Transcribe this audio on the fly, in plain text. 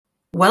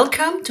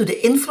Welcome to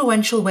the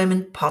Influential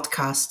Women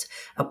podcast,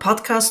 a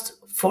podcast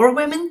for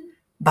women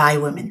by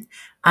women.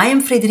 I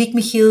am Frederik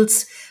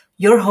Michiels,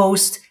 your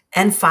host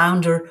and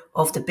founder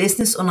of the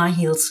Business on High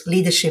Heels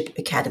Leadership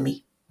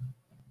Academy.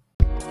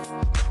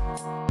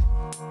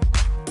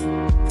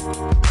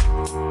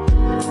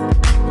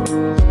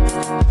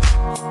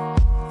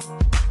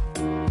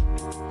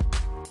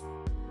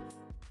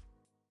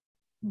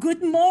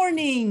 Good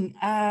morning,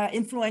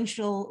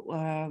 influential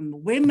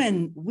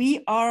women.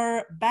 We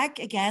are back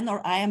again,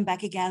 or I am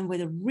back again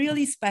with a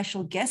really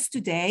special guest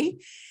today.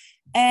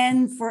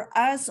 And for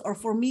us, or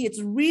for me,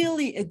 it's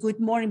really a good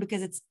morning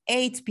because it's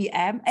 8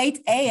 a.m.,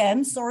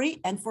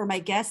 and for my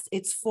guest,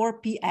 it's 4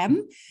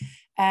 p.m.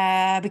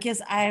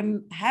 Because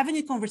I'm having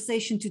a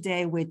conversation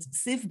today with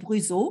Syv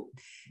Bruzeau.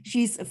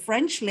 She's a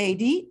French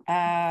lady,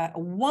 a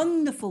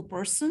wonderful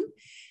person,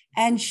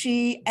 and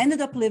she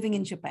ended up living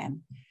in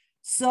Japan.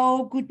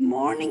 So good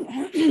morning,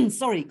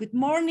 good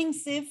morning,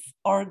 Syv,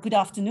 or good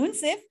afternoon,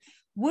 Syv.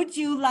 Would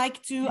you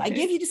like to, I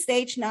give you the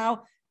stage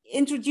now,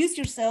 introduce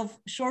yourself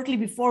shortly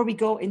before we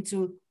go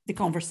into the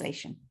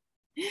conversation.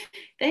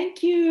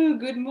 Thank you.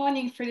 Good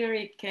morning,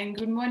 Frederick, and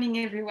good morning,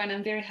 everyone.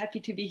 I'm very happy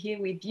to be here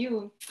with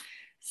you.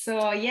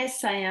 So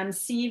yes, I am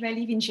Syv. I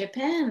live in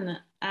Japan.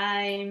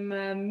 I'm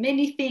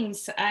many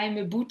things. I'm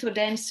a Buto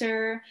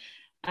dancer.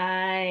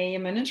 I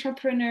am an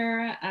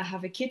entrepreneur. I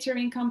have a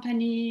catering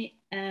company,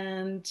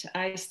 and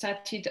I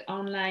started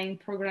online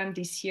program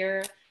this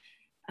year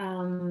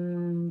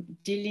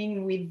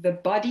dealing with the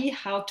body,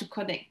 how to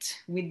connect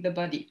with the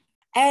body.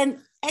 And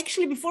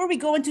actually, before we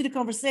go into the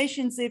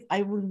conversation, Syv,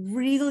 I would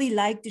really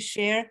like to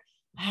share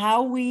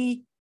how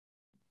we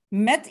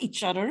met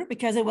each other,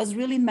 because it was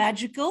really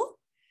magical.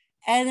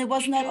 And it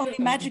was not only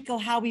magical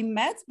how we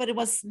met, but it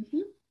was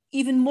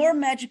even more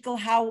magical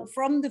how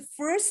from the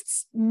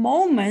first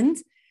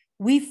moment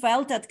we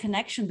felt that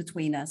connection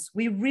between us.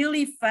 We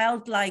really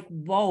felt like,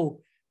 whoa,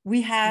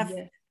 we have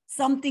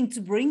something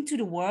to bring to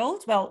the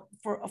world. Well,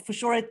 for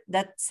sure,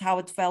 that's how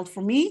it felt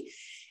for me.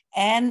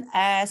 And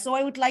so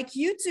I would like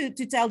you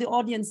to tell the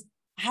audience,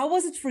 how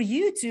was it for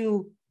you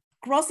to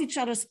cross each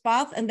other's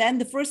path and then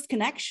the first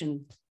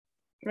connection?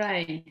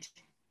 Right.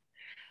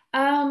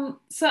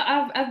 So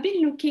I've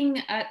been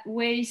looking at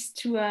ways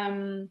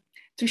to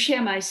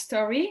share my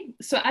story.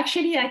 So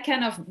actually, I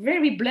kind of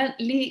very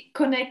bluntly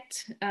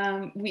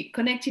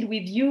connected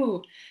with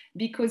you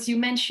because you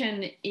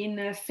mentioned in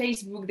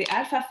Facebook, the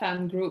Alpha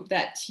Fan group,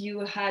 that you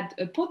had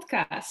a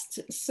podcast.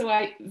 So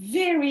I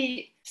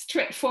very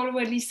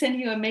straightforwardly send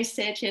you a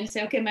message and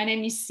say, okay, my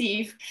name is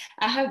Syv.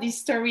 I have this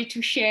story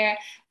to share.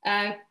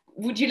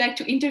 Would you like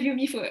to interview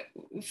me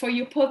for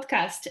your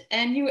podcast?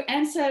 And you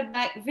answered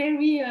back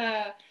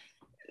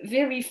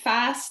very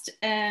fast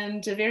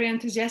and very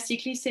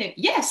enthusiastically saying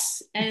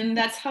yes, and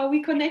that's how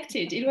we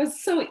connected. It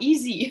was so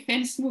easy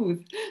and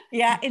smooth.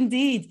 Yeah,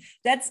 indeed,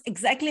 that's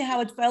exactly how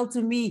it felt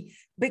to me,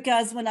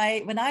 because when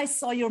I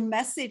saw your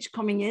message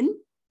coming in,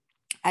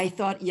 I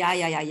thought,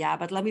 yeah,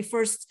 but let me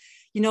first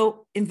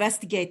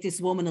investigate this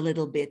woman a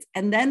little bit.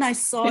 And then I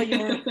saw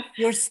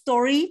your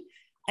story.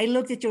 I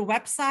looked at your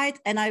website,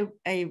 and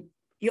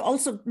you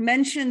also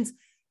mentioned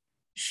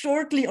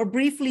shortly or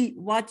briefly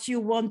what you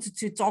wanted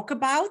to talk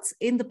about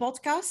in the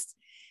podcast.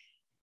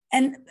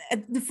 And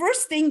the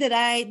first thing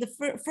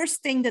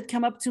that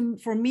came up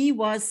for me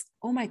was,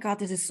 oh my God,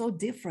 this is so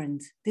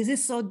different. This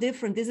is so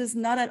different. This is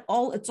not at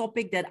all a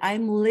topic that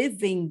I'm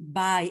living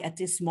by at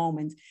this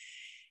moment.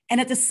 And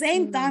at the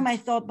same time, I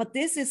thought, but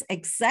this is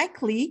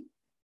exactly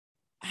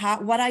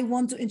what I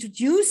want to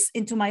introduce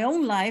into my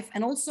own life.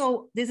 And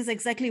also, this is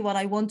exactly what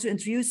I want to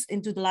introduce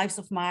into the lives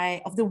of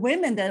the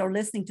women that are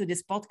listening to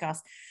this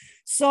podcast.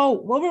 So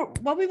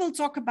what we will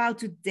talk about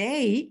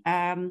today,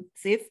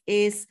 Syv,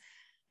 is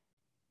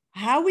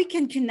how we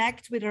can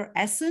connect with our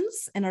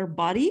essence and our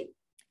body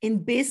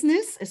in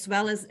business as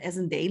well as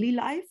in daily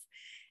life.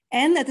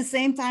 And at the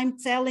same time,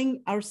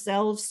 telling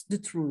ourselves the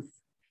truth.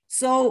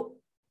 So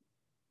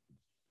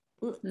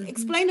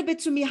explain a bit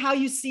to me how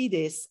you see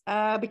this,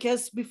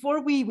 because before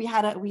we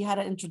had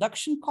an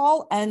introduction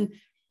call, and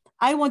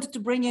I wanted to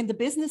bring in the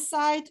business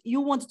side.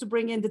 You wanted to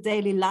bring in the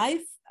daily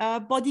life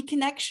body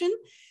connection.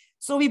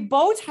 So we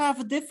both have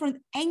a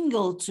different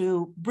angle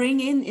to bring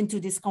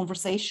into this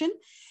conversation.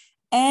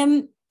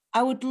 And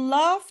I would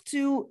love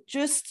to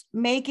just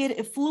make it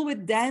a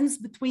fluid dance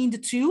between the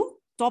two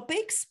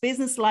topics,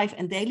 business life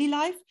and daily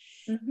life.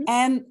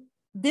 And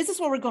this is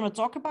what we're going to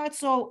talk about.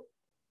 So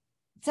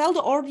tell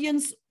the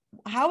audience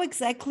how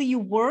exactly you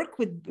work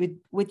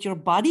with your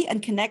body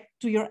and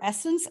connect to your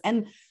essence,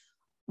 and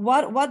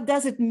what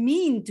does it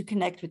mean to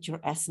connect with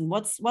your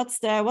essence? What's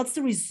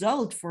the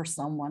result for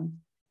someone?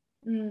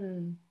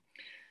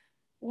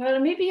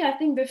 Well, maybe I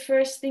think the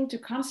first thing to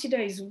consider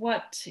is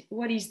what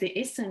is the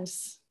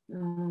essence.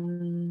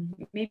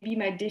 Maybe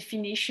my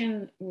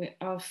definition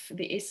of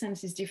the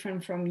essence is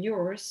different from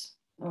yours,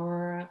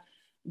 or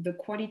the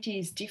quality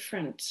is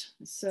different.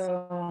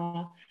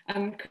 So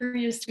I'm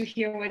curious to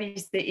hear what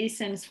is the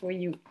essence for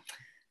you.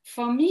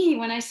 For me,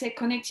 when I say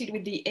connected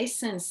with the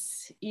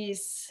essence,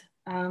 is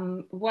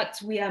what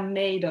we are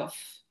made of.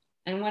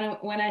 And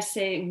when I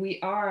say we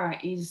are,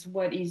 is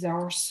what is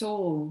our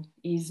soul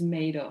is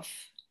made of.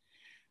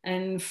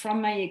 And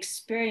from my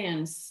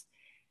experience,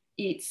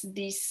 it's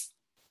this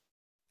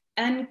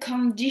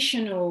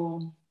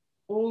unconditional,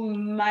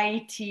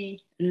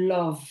 almighty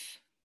love.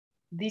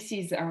 This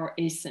is our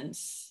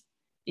essence.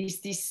 It's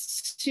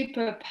this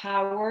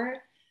superpower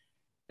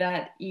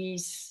that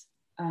is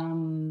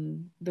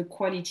the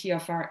quality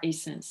of our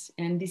essence.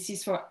 And this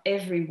is for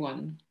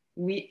everyone.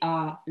 We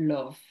are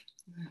love.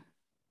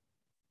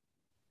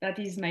 That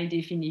is my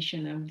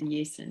definition of the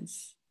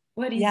essence.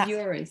 What is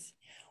yours?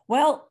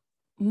 Well,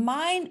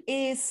 mine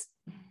is,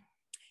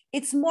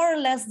 it's more or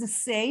less the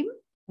same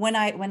when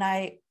I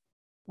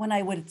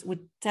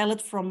would tell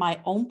it from my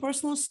own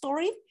personal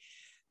story.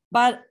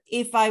 But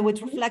if I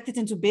would reflect it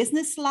into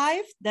business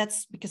life,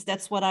 that's because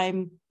that's what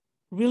I'm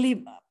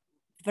really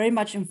very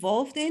much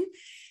involved in.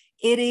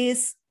 It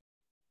is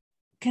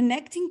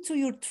connecting to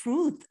your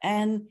truth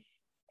and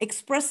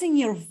expressing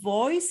your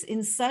voice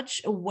in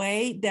such a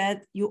way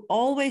that you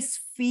always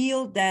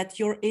feel that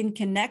you're in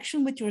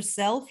connection with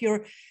yourself.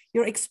 You're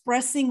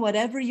expressing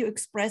whatever you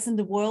express in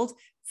the world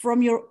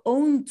from your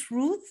own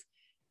truth,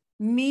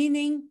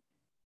 meaning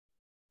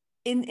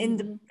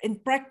in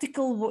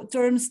practical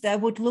terms,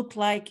 that would look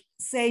like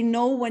say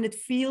no when it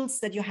feels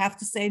that you have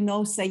to say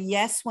no, say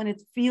yes when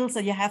it feels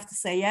that you have to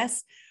say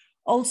yes.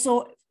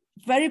 Also,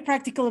 very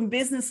practical in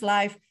business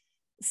life,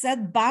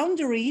 set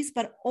boundaries,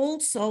 but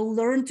also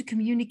learn to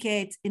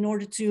communicate in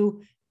order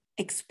to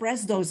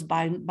express those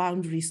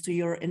boundaries to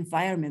your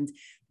environment.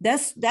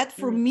 That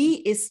for me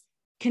is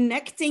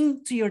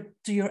connecting to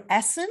your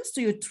essence,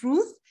 to your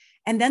truth,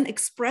 and then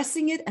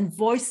expressing it and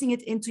voicing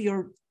it into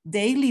your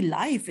daily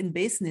life in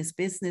business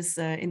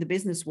in the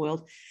business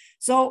world.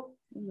 So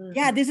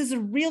yeah, this is a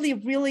really,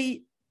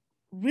 really,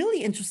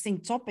 really interesting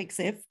topic,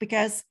 Syv,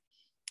 because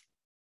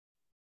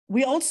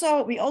we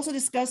also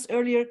discussed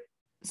earlier.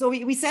 So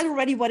we said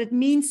already what it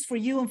means for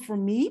you and for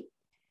me.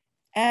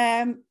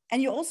 And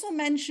you also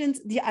mentioned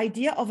the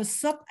idea of a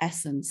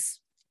sub-essence.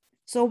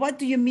 So what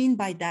do you mean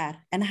by that?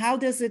 And how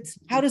does it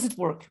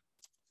work?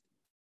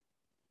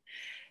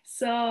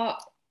 So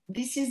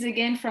this is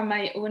again from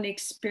my own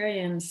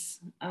experience.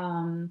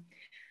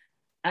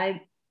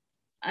 I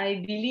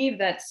believe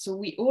that so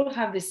we all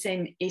have the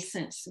same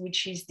essence,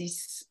 which is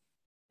this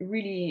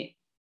really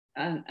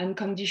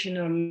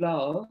unconditional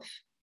love.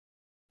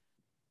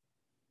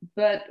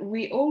 But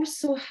we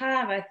also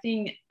have, I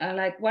think,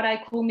 like what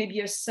I call maybe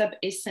a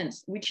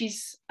sub-essence, which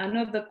is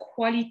another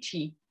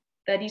quality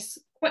that is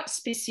quite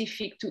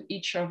specific to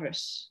each of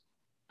us.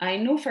 I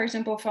know, for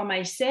example, for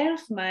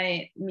myself,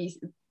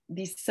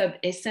 this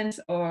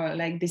sub-essence or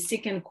like the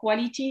second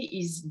quality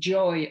is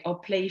joy or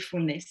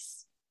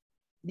playfulness.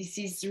 This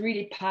is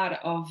really part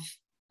of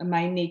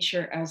my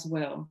nature as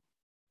well.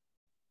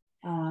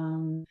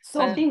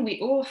 So I think we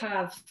all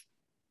have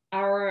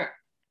our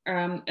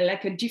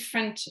like a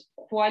different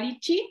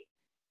quality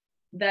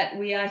that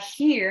we are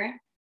here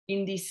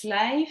in this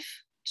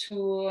life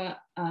to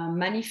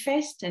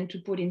manifest and to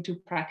put into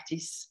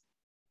practice.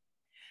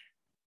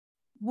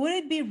 Would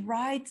it be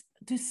right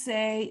to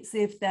say,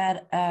 Syv,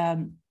 that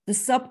the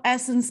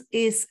sub-essence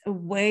is a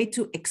way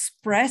to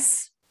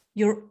express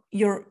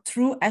your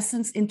true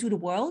essence into the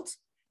world?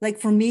 Like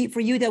for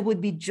you, that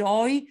would be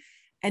joy,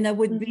 and that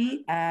would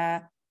be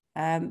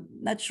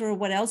not sure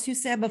what else you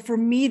said, but for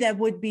me, that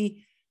would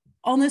be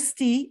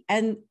honesty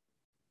and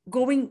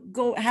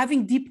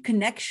having deep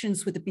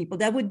connections with the people.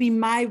 That would be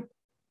my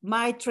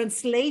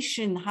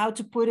translation, how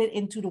to put it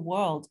into the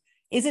world.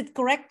 Is it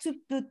correct to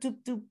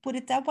put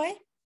it that way?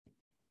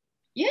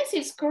 Yes,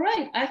 it's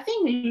correct. I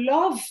think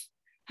love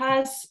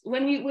has,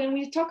 when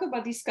we talk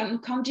about this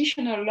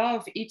unconditional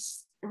love,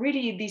 it's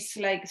really this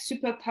like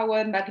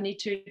superpower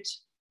magnitude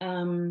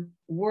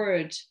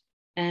word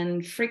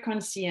and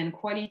frequency and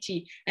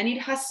quality. And it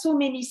has so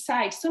many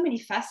sides, so many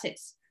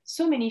facets,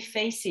 so many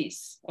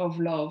faces of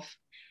love.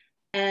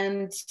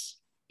 And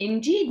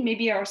indeed,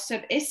 maybe our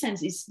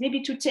sub-essence is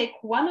maybe to take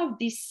one of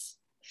these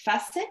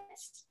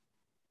facets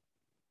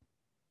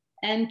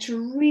and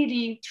to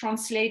really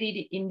translate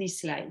it in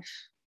this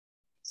life.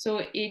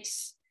 So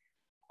it's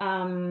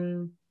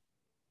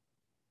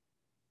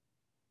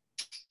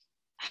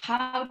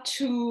how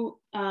to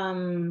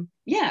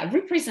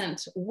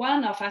represent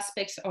one of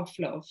aspects of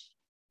love.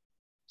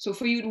 So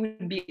for you, it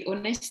would be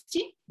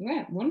honesty.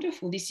 Yeah,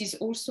 wonderful. This is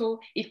also,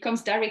 it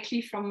comes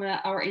directly from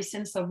our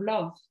essence of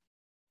love.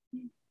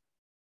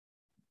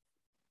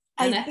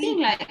 And I think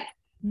like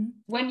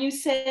when you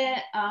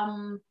say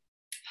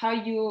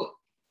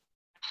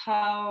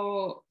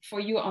how for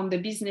you on the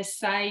business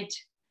side,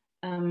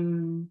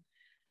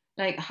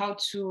 like how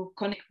to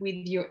connect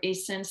with your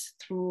essence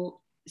through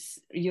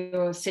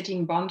your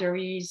setting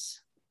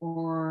boundaries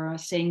or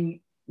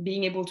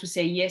being able to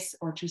say yes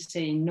or to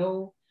say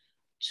no,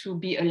 to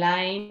be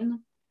aligned.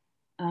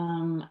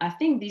 I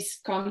think this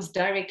comes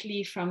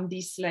directly from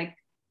this like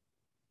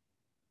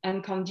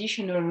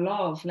unconditional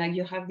love. Like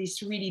you have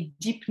this really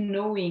deep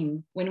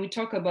knowing. When we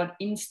talk about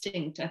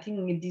instinct, I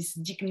think this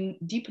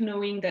deep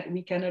knowing that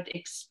we cannot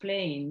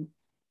explain,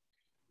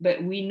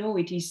 but we know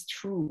it is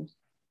true.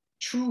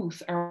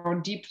 Truth, or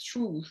deep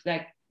truth,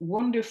 like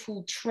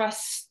wonderful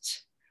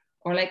trust,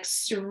 or like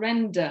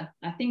surrender.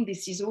 I think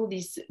this is all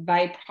these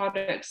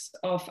byproducts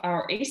of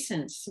our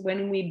essence.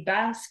 When we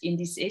bask in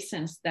this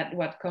essence, that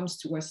what comes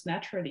to us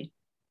naturally.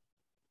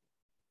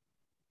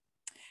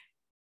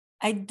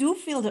 I do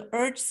feel the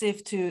urge,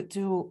 Syv,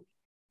 to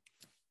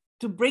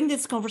bring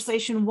this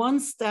conversation one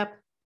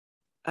step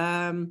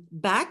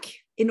back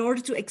in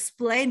order to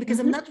explain, because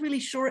I'm not really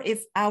sure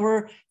if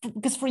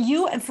because for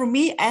you and for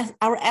me,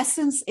 our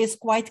essence is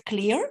quite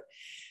clear,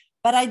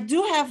 but I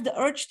do have the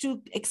urge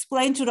to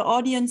explain to the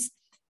audience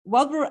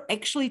what we're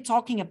actually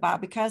talking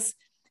about, because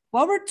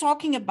what we're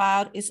talking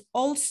about is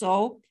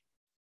also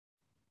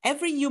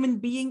every human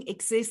being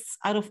exists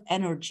out of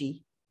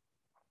energy,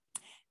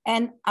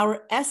 and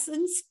our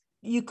essence.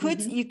 You could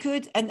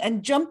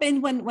and jump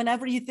in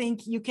whenever you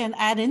think you can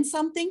add in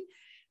something.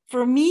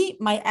 For me,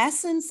 my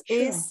essence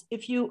is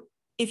if you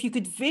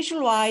could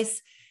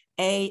visualize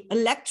an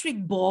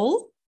electric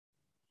ball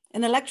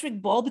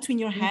between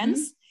your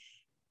hands,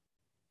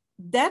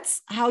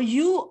 that's how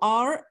you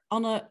are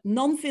on a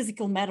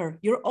non-physical matter.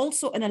 You're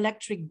also an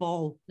electric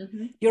ball.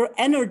 Your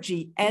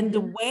energy and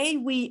the way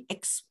we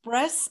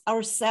express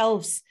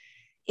ourselves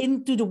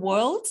into the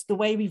world, the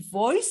way we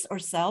voice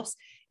ourselves,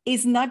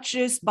 is not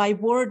just by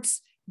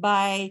words,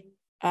 by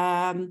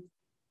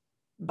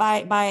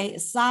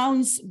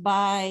sounds,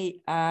 by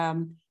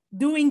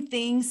doing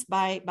things,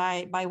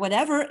 by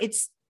whatever.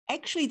 It's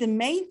actually the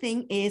main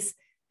thing is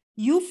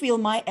you feel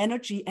my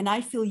energy and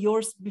I feel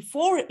yours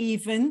before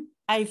even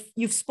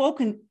you've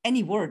spoken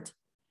any word.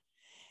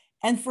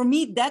 And for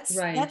me, that's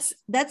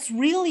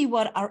really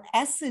what our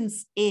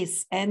essence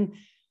is. And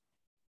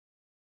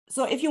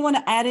so if you want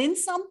to add in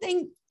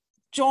something,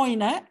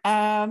 join it.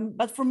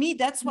 But for me,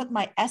 that's what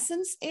my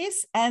essence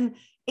is. And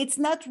it's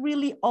not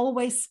really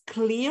always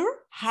clear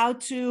how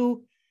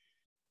to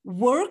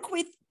work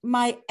with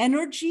my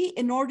energy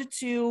in order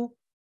to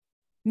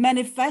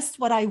manifest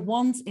what I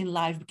want in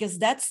life, because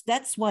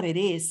that's what it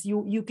is.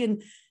 You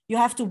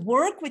have to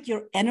work with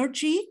your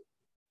energy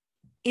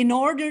in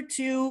order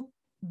to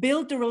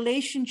build the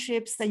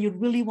relationships that you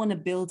really want to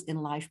build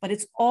in life. But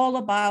it's all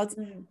about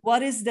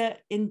what is the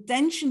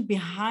intention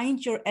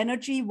behind your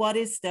energy,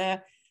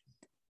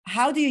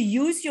 how do you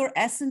use your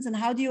essence, and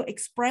how do you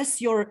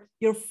express your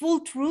full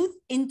truth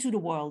into the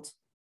world?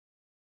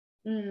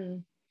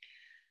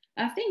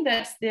 I think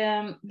that's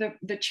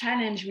the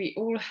challenge we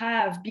all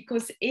have,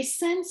 because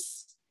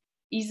essence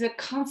is a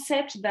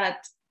concept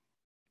that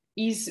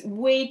is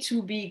way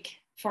too big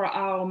for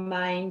our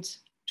mind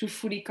to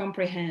fully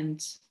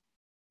comprehend.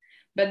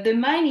 But the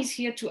mind is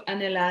here to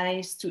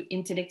analyze, to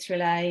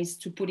intellectualize,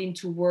 to put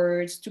into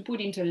words, to put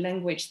into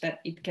language that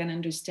it can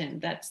understand.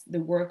 That's the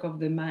work of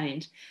the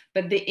mind.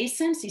 But the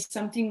essence is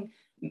something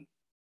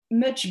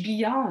much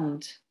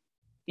beyond.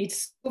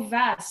 It's so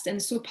vast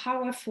and so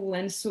powerful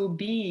and so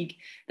big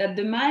that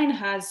the mind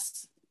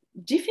has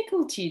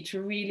difficulty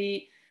to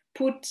really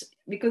put,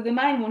 because the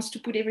mind wants to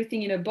put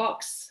everything in a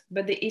box,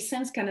 but the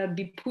essence cannot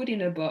be put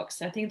in a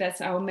box. I think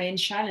that's our main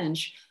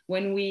challenge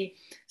when we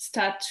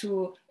start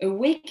to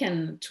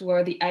awaken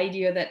toward the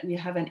idea that we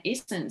have an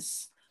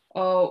essence,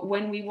 or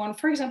when we want,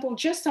 for example,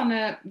 just on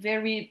a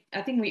very,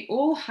 I think we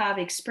all have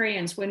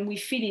experience when we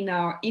feel in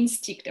our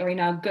instinct or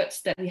in our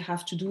guts that we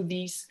have to do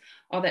this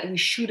or that we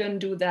shouldn't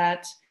do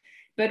that,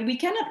 but we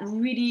cannot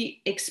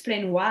really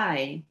explain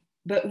why,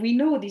 but we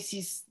know this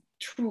is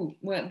true.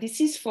 Well, this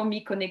is for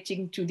me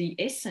connecting to the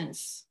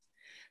essence.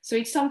 So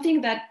it's something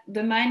that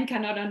the mind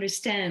cannot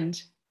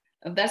understand.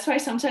 That's why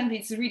sometimes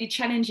it's really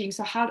challenging.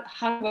 So how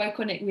do I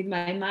connect with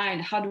my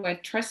mind? How do I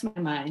trust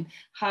my mind?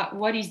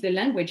 What is the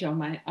language of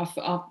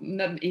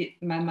not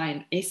my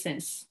mind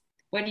essence?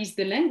 What is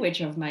the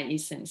language of my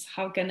essence?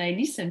 How can I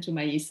listen to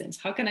my essence?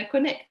 How can I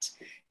connect?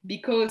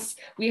 Because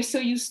we are so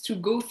used to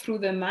go through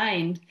the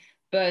mind,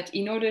 but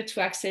in order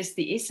to access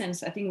the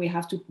essence, I think we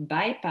have to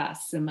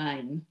bypass the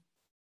mind.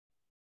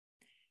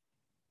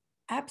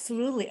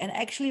 Absolutely. And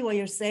actually what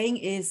you're saying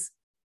is,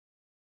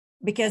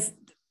 because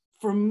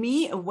for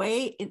me, a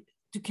way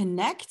to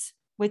connect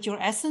with your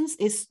essence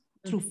is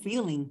through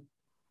feeling.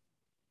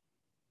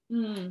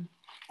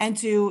 And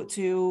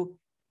to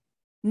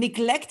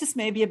neglect is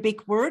maybe a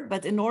big word,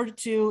 but in order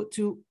to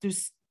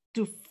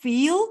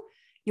feel,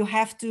 you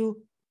have to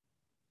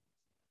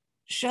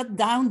shut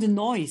down the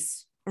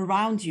noise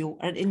around you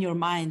or in your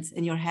mind,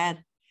 in your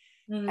head.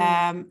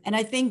 And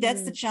I think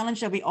that's the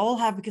challenge that we all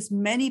have, because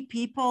many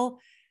people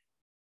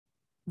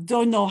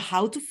don't know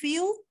how to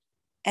feel.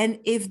 And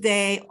if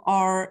they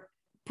are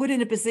put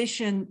in a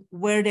position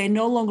where they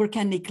no longer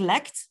can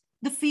neglect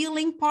the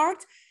feeling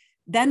part,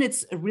 then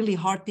it's a really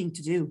hard thing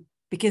to do,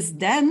 because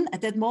then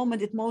at that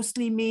moment, it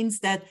mostly means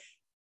that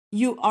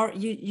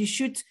you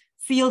should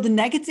feel the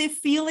negative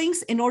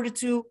feelings in order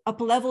to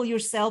up-level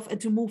yourself and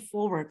to move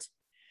forward.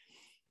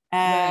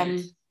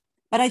 Right.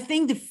 But I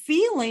think the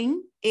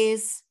feeling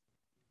is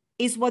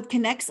what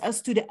connects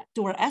us to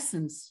our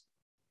essence.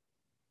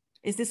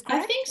 Is this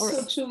correct? I think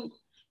so too.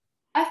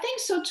 I think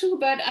so too,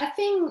 but I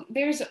think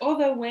there's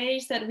other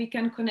ways that we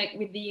can connect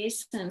with the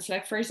essence.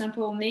 Like, for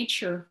example,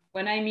 nature.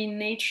 When I'm in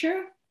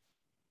nature,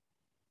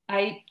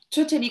 I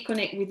totally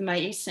connect with my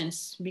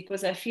essence,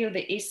 because I feel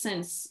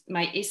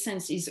my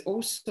essence is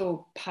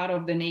also part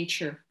of the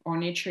nature, or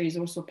nature is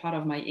also part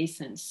of my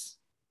essence.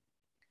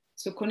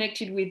 So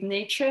connected with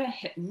nature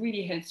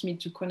really helps me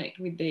to connect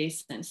with the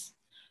essence.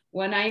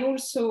 When I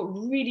also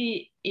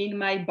really in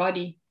my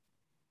body,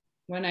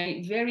 when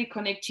I'm very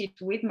connected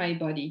with my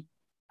body,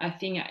 I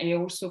think I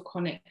also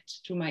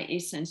connect to my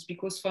essence,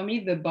 because for me,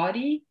 the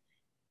body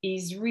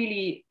is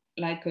really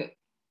like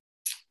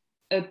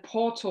a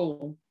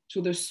portal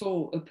to the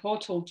soul, a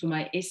portal to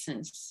my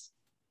essence.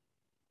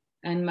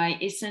 And my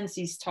essence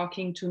is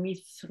talking to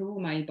me through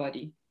my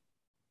body.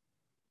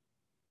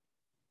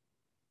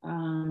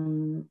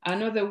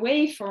 Another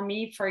way for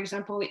me, for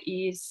example,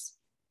 is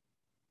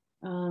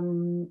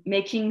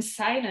making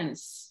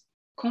silence,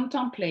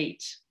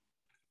 contemplate.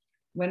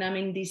 When I'm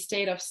in this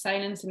state of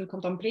silence and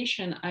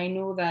contemplation, I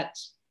know that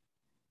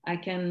I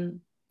can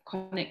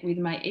connect with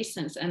my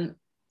essence. And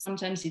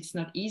sometimes it's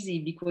not easy,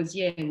 because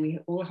we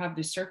all have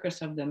the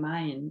circus of the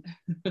mind.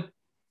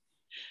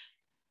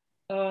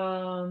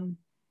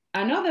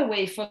 Another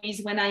way for me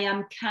is when I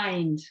am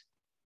kind.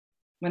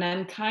 When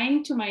I'm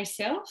kind to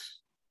myself,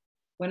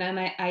 when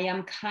I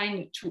am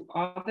kind to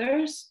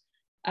others,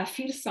 I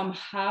feel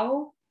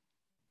somehow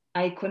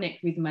I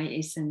connect with my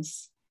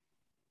essence.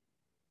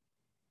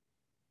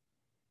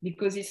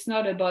 Because it's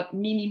not about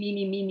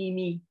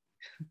me.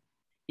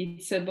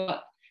 It's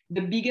about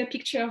the bigger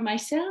picture of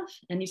myself,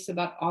 and it's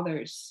about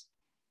others.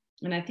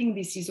 And I think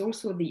this is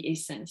also the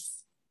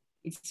essence.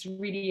 It's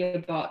really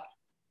about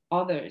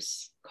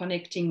others,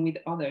 connecting with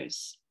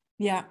others.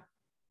 Yeah.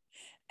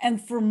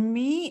 And for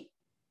me,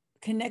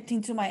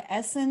 connecting to my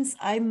essence,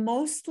 I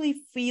mostly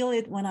feel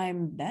it when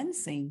I'm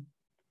dancing,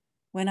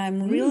 when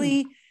I'm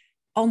really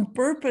on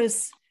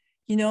purpose,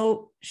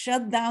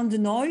 shut down the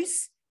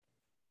noise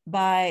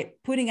by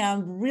putting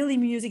out really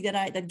music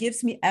that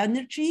gives me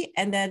energy,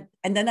 and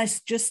then I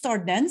just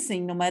start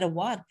dancing no matter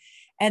what.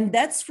 And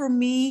that's for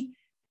me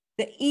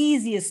the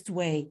easiest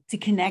way to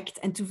connect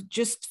and to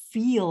just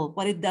feel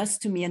what it does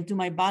to me and to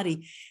my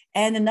body.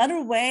 And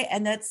another way,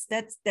 and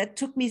that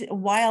took me a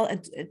while,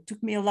 it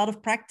took me a lot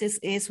of practice,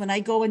 is when I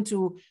go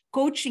into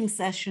coaching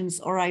sessions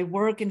or I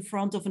work in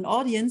front of an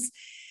audience,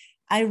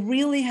 I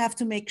really have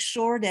to make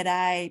sure that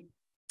I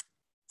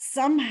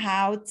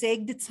somehow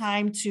take the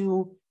time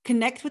to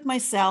connect with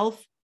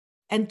myself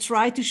and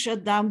try to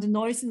shut down the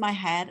noise in my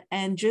head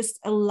and just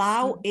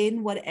allow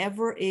in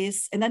whatever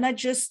is. And then I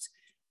just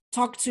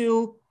talk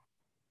to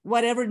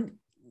whatever,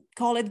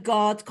 call it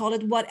God, call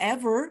it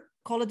whatever,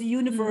 call it the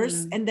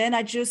universe. And then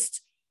I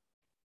just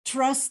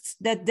trust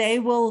that they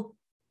will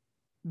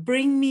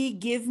bring me,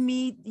 give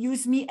me,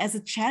 use me as a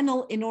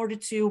channel in order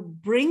to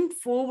bring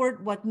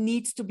forward what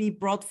needs to be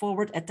brought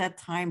forward at that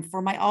time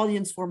for my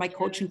audience, for my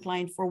coaching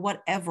client, for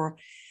whatever.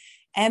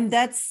 And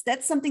that's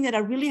something that I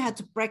really had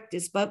to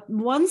practice. But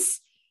once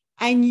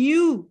I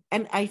knew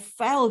and I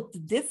felt the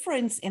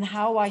difference in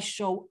how I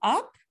show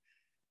up,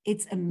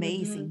 it's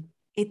amazing.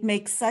 It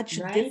makes such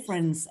a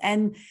difference.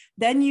 And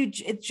then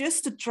it's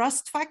just a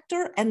trust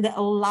factor and the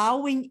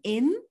allowing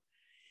in.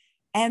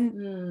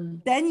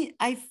 And then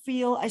I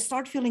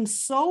start feeling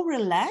so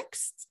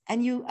relaxed,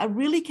 and I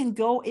really can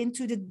go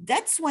into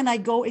that's when I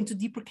go into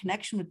deeper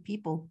connection with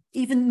people,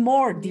 even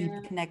more deep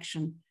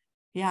connection.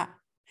 Yeah.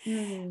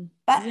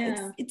 But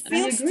it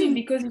feels I agree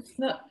because it's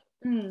not.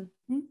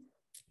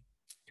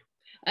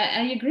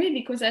 I agree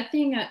because I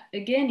think,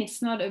 again,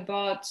 it's not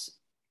about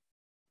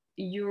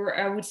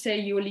I would say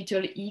your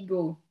little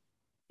ego.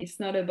 It's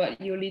not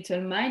about your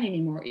little mind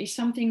anymore. It's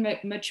something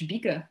much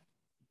bigger.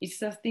 It's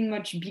something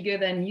much bigger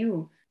than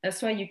you.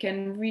 That's why you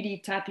can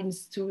really tap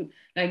into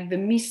like the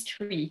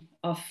mystery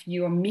of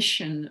your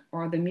mission,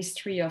 or the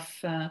mystery of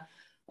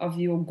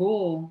your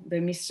goal,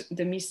 the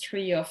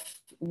mystery of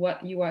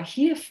what you are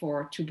here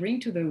for to bring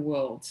to the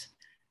world.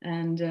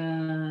 And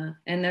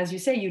as you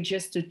say, you're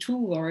just a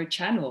tool or a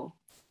channel.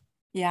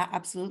 Yeah,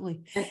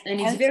 absolutely.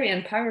 And it's very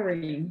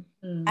empowering.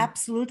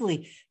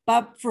 Absolutely.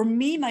 But for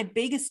me, my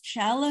biggest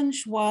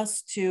challenge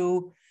was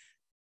to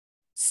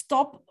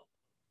stop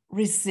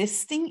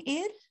resisting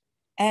it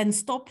and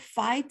stop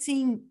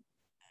fighting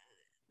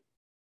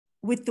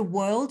with the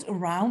world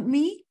around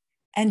me,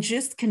 and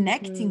just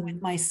connecting with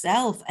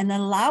myself and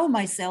allow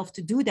myself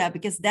to do that,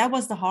 because that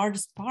was the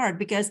hardest part.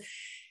 Because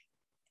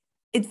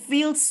it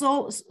feels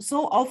so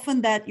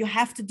often that you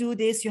have to do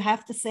this, you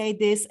have to say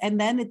this, and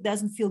then it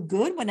doesn't feel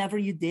good whenever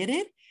you did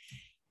it.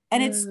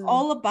 And it's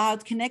all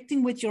about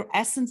connecting with your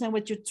essence and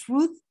with your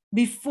truth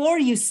before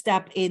you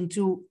step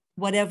into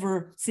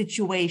whatever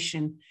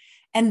situation.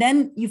 And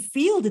then you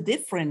feel the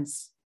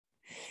difference.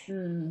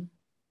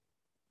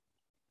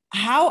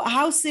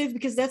 How Syv,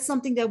 because that's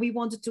something that we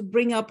wanted to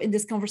bring up in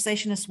this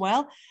conversation as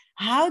well.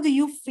 how do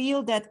you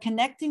feel that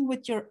connecting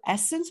with your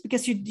essence,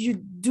 because you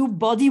do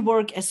body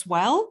work as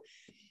well,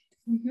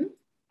 Mm-hmm.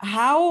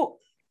 how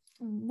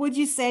would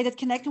you say that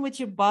connecting with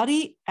your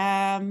body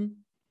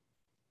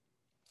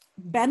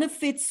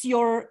benefits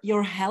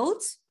your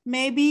health,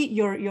 maybe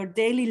your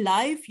daily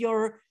life,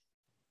 your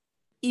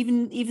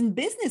even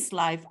business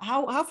life?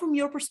 How from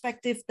your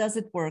perspective does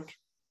it work?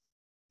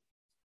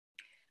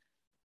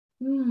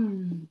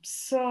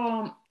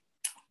 So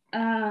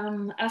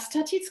I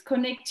started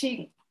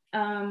connecting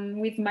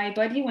with my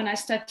body when I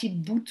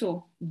started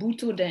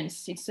Buto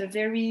dance. It's a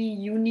very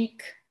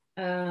unique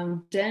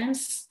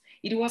dance.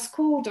 It was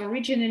called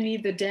originally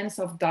the dance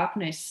of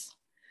darkness,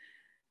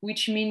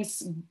 which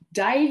means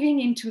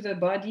diving into the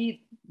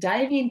body,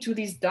 diving into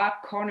these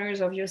dark corners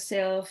of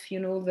yourself,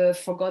 you know, the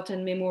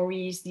forgotten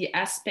memories, the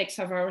aspects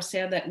of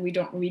ourselves that we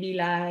don't really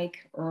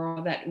like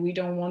or that we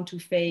don't want to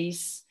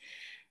face,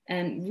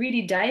 and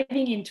really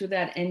diving into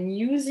that and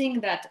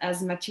using that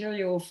as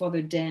material for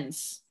the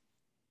dance.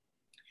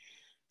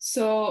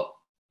 So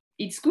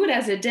it's good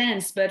as a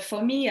dance, but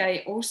for me,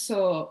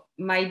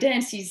 my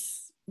dance is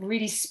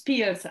really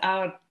spilled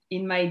out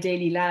in my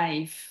daily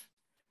life.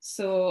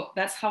 So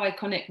that's how I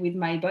connect with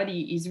my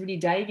body, is really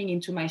diving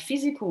into my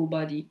physical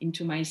body,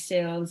 into my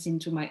cells,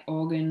 into my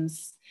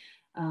organs,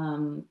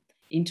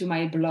 into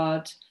my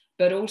blood,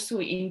 but also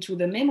into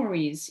the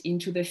memories,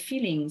 into the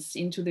feelings,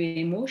 into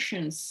the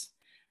emotions,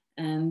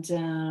 and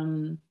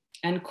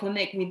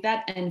connect with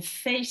that and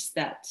face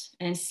that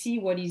and see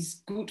what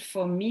is good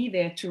for me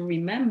there to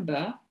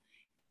remember,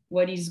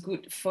 what is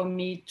good for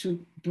me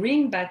to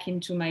bring back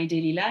into my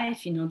daily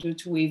life in order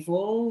to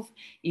evolve,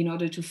 in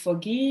order to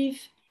forgive,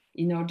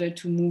 in order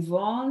to move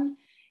on,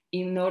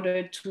 in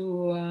order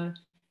to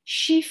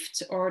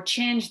shift or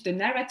change the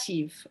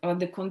narrative or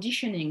the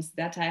conditionings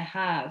that I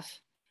have.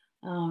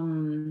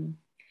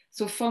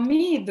 So for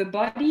me, the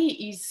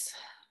body is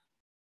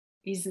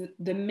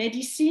the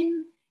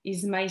medicine,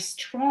 is my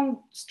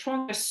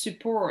strongest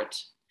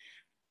support.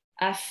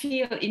 I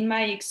feel in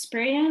my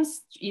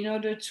experience, in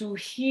order to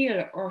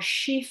heal or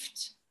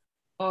shift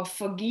or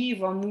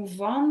forgive or move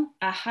on,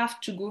 I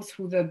have to go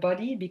through the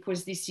body,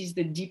 because this is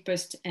the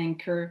deepest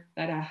anchor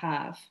that I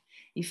have.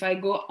 If I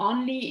go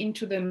only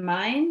into the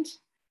mind,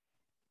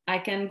 I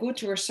can go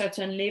to a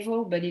certain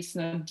level, but it's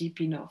not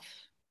deep enough.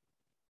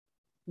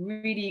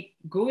 Really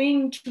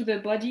going to the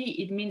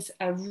body, it means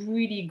I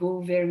really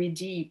go very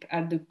deep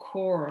at the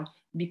core,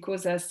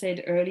 because as I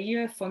said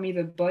earlier, for me,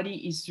 the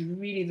body is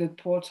really the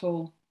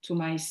portal to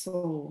my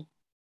soul.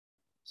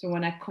 So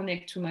when I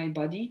connect to my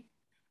body,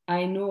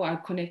 I know I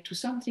connect to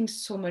something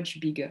so much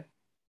bigger.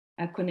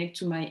 I connect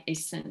to my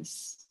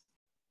essence.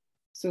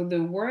 So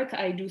the work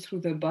I do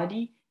through the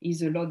body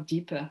is a lot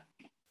deeper.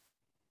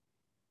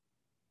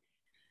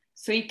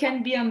 So it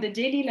can be on the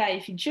daily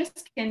life. It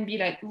just can be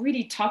like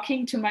really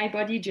talking to my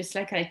body, just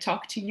like I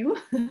talk to you.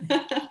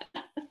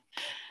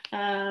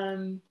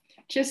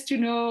 Just to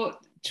know,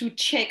 to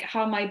check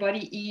how my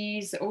body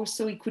is.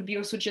 Also, it could be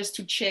also just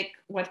to check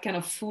what kind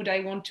of food I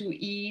want to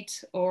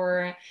eat,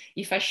 or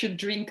if I should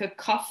drink a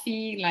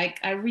coffee. Like,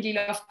 I really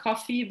love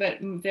coffee, but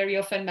very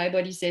often my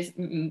body says,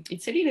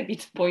 it's a little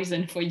bit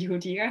poison for you,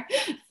 dear.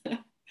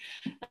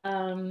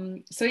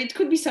 So it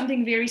could be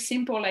something very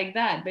simple like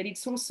that, but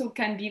it's also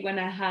can be when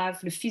I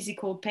have the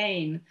physical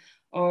pain,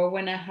 or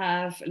when I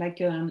have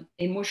like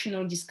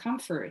emotional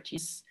discomfort.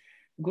 It's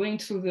going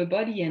through the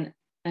body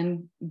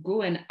and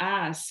go and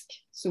ask,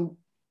 so,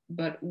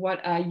 but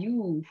what are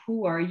you?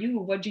 Who are you?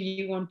 What do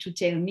you want to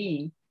tell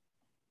me?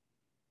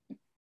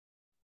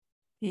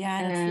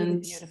 Yeah, that's really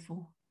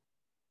beautiful.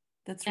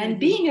 That's really and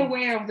beautiful. Being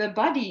aware of the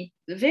body,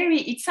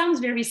 it sounds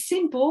very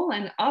simple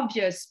and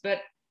obvious, but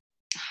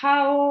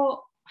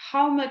how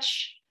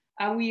much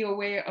are we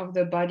aware of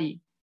the body?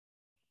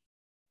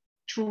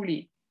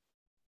 Truly.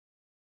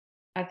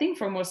 I think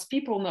for most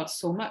people, not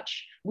so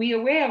much. We're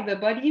aware of the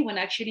body when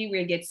actually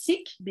we get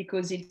sick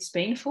because it's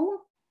painful.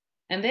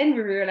 And then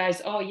we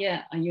realize, oh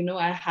yeah,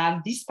 I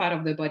have this part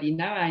of the body.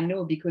 Now I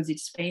know because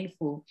it's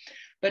painful.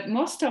 But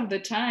most of the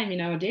time in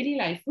our daily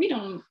life, we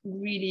are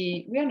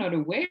not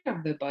aware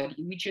of the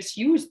body. We just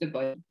use the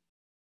body.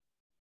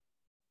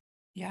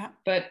 Yeah.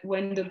 But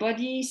when the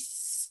body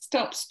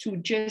stops to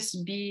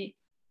just be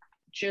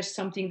just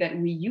something that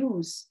we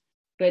use,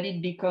 but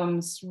it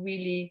becomes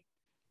really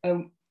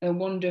a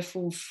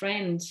wonderful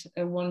friend,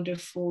 a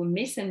wonderful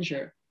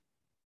messenger,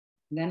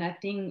 then I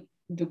think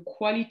the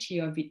quality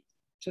of it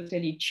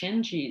totally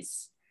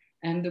changes,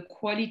 and the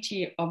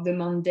quality of the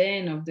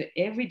mundane, of the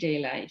everyday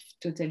life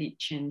totally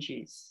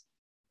changes.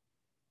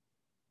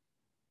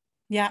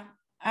 Yeah,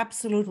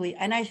 absolutely.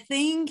 And I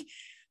think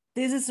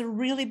this is a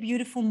really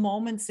beautiful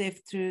moment,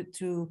 Syv,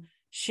 to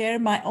share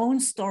my own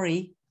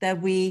story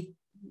that we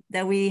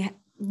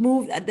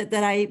moved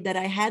that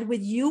I had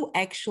with you,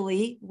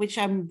 actually, which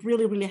I'm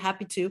really, really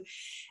happy to.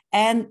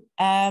 And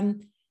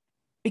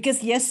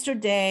because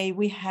yesterday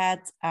we had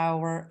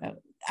our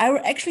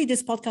actually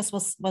this podcast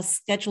was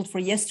scheduled for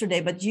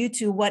yesterday, but due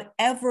to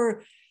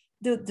whatever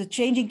the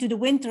changing to the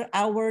winter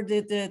hour,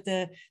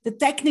 the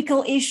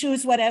technical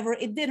issues, whatever,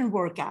 it didn't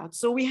work out.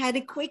 So we had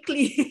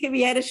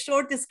we had a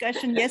short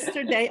discussion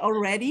yesterday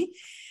already.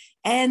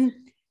 And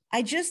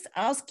I just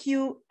ask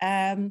you,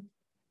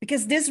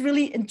 because this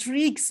really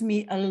intrigues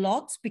me a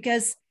lot,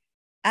 because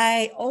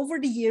over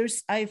the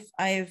years, I've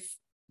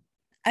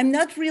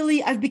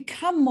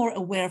become more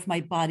aware of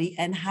my body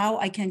and how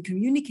I can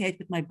communicate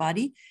with my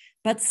body,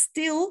 but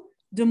still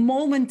the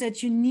moment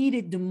that you need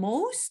it the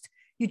most,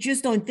 you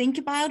just don't think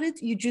about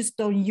it. You just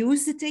don't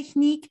use the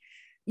technique.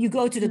 You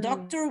go to the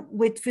doctor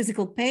with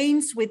physical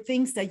pains, with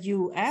things that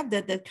you have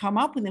that come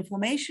up with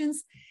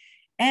inflammations.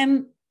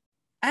 And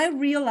I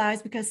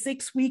realized, because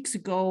 6 weeks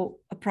ago,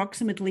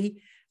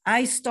 approximately,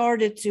 I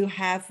started to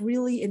have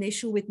really an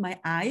issue with my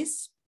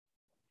eyes,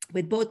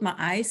 with both my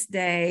eyes.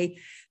 There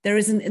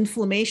is an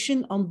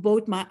inflammation on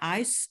both my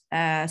eyes.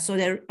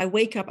 So I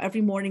wake up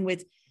every morning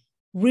with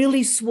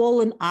really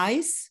swollen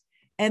eyes,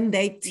 and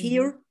they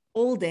tear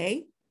all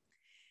day.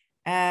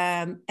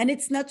 And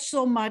it's not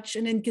so much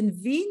an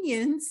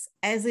inconvenience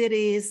as it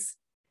is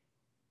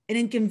an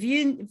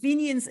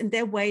inconvenience in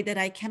that way that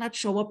I cannot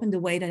show up in the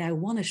way that I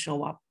want to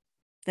show up,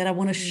 that I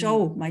want to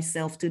show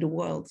myself to the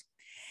world.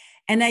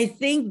 And I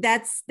think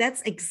that's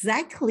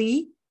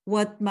exactly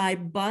what my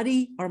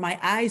body or my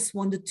eyes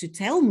wanted to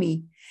tell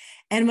me.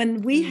 And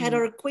when we had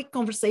our quick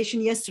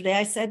conversation yesterday,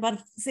 I said,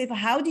 but Syv,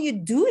 how do you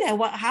do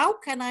that? How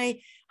can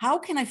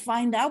I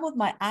find out what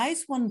my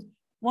eyes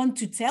want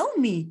to tell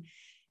me?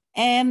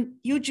 And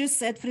you just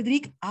said,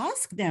 Frédérique,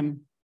 ask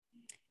them.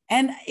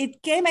 And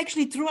it came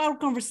actually through our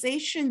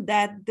conversation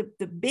that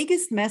the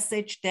biggest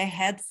message they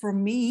had for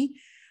me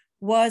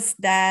was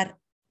that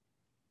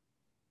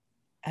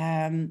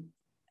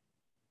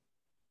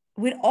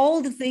with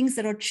all the things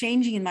that are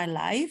changing in my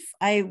life,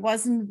 I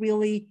wasn't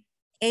really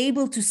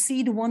able to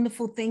see the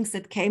wonderful things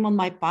that came on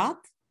my path.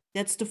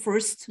 That's the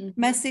first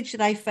message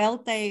that I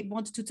felt they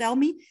wanted to tell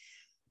me.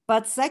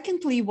 But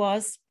secondly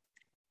was,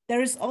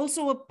 there is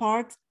also a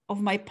part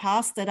of my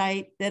past that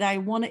I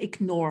want to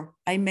ignore.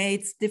 I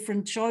made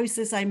different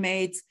choices. I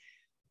made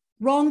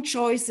wrong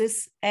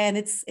choices. And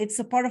it's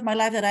a part of my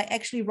life that I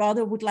actually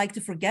rather would like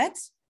to forget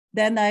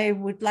than I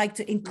would like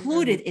to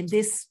include it in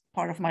this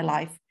part of my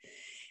life.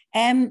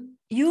 And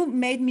you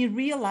made me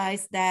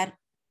realize that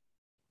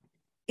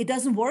it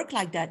doesn't work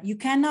like that. You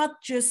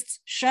cannot just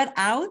shut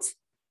out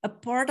a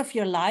part of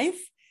your life.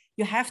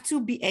 You have to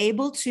be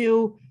able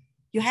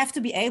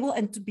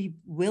and to be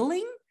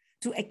willing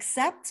to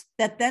accept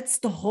that that's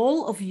the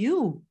whole of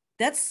you.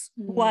 That's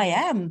who I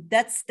am.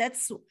 That's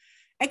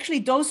actually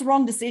those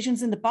wrong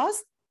decisions in the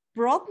past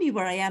brought me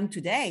where I am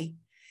today.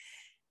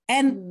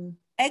 And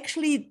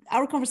actually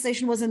our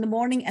conversation was in the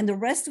morning, and the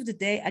rest of the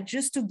day, I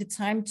just took the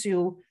time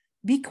to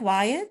be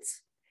quiet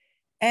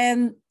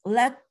and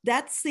let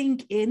that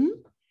sink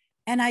in.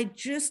 And I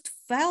just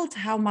felt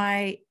how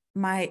my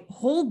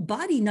whole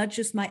body, not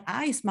just my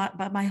eyes,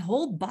 but my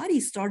whole body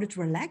started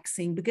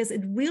relaxing, because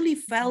it really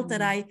felt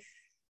that I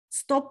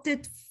stopped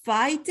it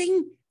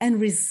fighting and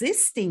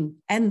resisting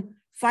and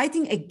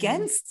fighting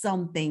against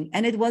something.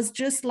 And it was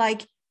just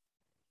like,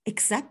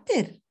 accept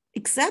it,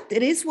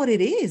 it is what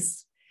it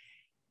is.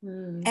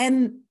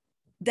 And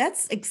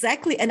that's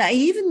exactly, and I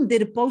even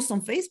did a post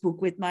on Facebook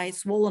with my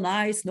swollen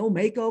eyes, no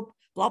makeup,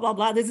 blah, blah,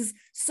 blah. This is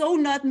so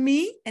not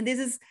me. And this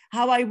is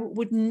how I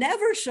would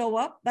never show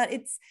up. But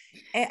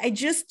I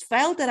just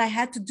felt that I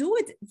had to do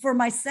it for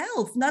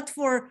myself, not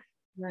for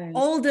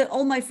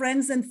all my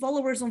friends and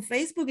followers on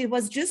Facebook. It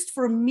was just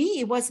for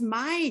me. It was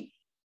my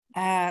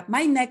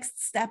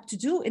next step to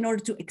do in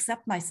order to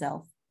accept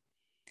myself.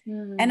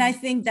 And I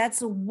think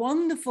that's a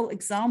wonderful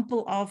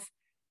example of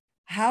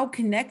how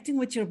connecting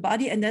with your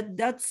body, and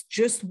that's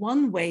just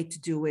one way to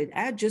do it.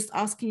 Just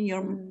asking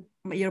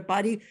your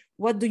body,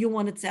 what do you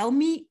want to tell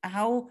me?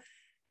 How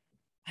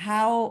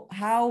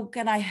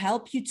can I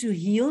help you to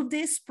heal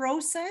this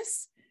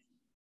process?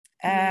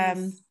 I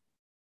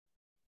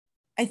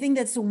think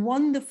that's a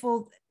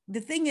wonderful.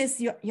 The thing is,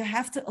 you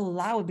have to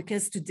allow it,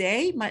 because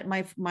today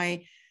my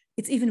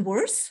it's even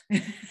worse,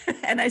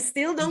 and I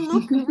still don't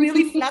look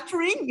really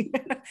flattering,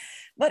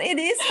 but it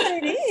is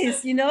what it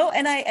is,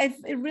 And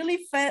it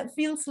really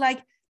feels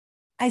like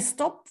I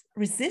stopped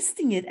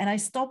resisting it and I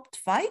stopped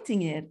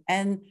fighting it,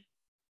 and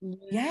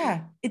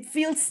it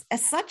feels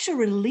as such a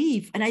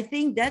relief. And I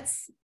think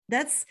that's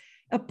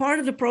a part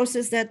of the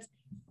process that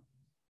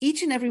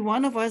each and every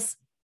one of us,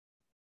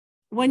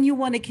 when you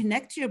want to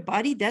connect to your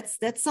body, that's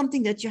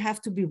something that you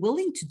have to be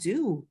willing to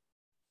do.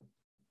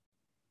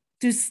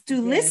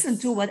 To listen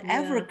to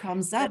whatever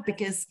comes up,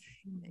 because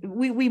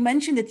we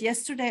mentioned it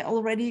yesterday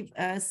already,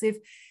 Syv,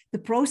 the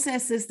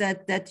processes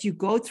that you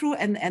go through,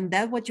 and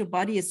that what your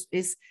body is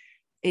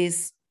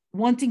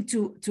wanting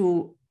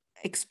to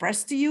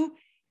express to you,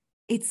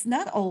 it's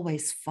not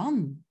always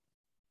fun.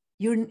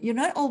 You're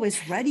not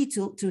always ready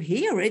to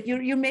hear it.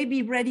 You may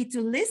be ready to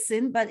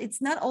listen, but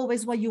it's not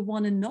always what you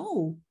want to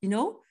know,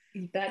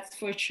 That's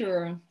for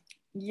sure.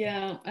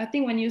 Yeah, I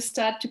think when you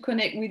start to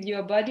connect with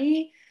your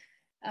body,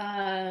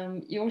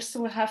 you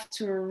also have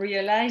to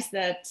realize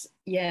that,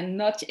 yeah,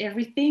 not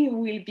everything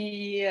will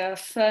be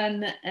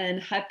fun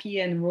and happy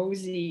and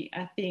rosy,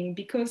 I think,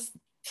 because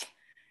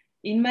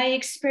in my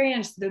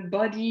experience, the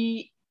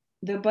body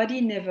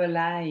never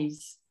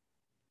lies.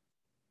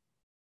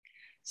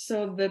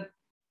 So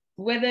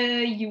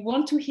whether you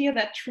want to hear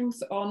that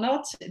truth or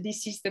not,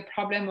 this is the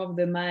problem of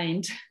the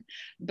mind.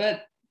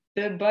 But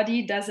the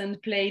body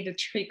doesn't play the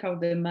trick of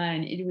the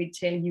mind. It will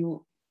tell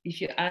you, if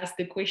you ask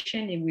the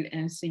question, it will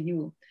answer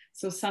you.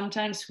 So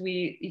sometimes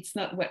it's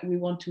not what we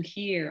want to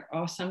hear,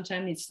 or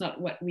sometimes it's not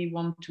what we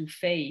want to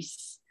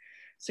face.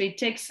 So it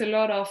takes a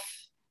lot of,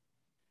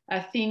 I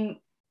think,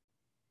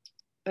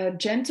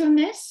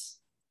 gentleness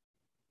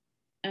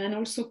and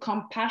also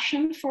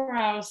compassion for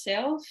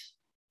ourselves,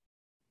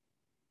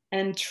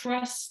 and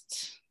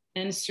trust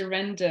and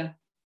surrender.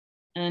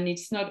 And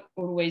it's not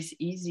always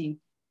easy,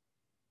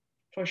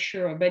 for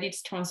sure, but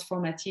it's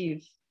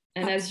transformative.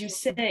 And as you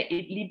say,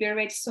 it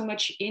liberates so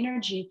much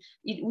energy.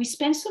 We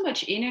spend so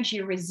much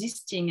energy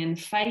resisting and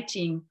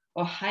fighting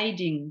or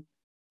hiding.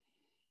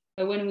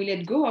 But when we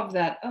let go of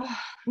that,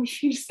 we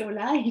feel so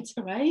light,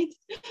 right?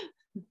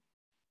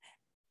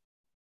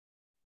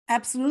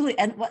 Absolutely.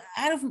 And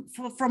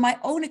from my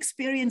own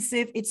experience,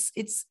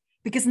 it's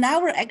because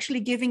now we're actually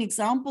giving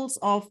examples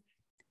of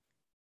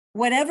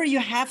whenever you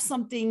have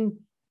something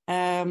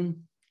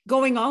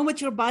going on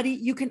with your body,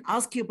 you can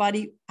ask your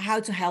body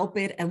how to help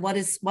it and what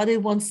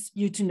it wants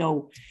you to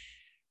know.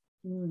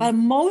 But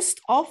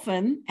most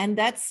often, and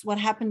that's what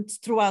happened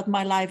throughout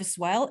my life as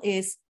well,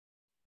 is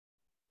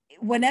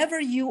whenever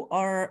you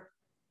are,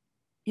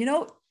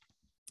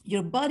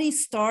 your body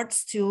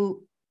starts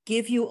to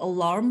give you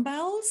alarm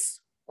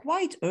bells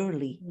quite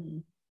early.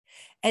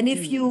 And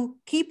if you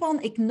keep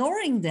on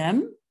ignoring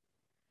them,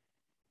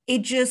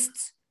 it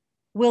just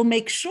will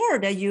make sure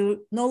that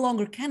you no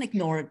longer can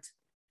ignore it.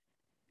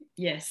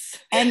 Yes.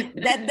 And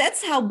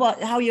that's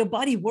how your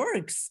body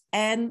works.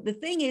 And the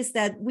thing is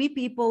that we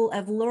people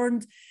have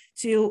learned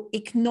to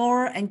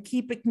ignore and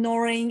keep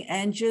ignoring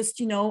and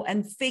just,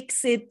 and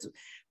fix it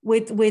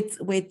with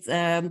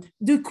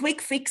do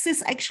quick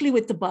fixes actually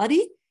with the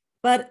body.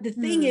 But the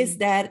thing is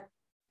that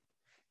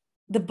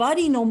the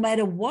body, no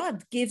matter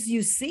what, gives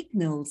you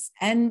signals.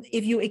 And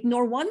if you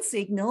ignore one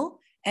signal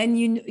and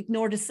you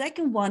ignore the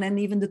second one and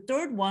even the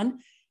third one,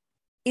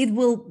 it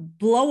will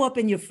blow up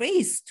in your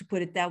face, to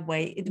put it that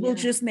way. It will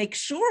just make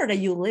sure that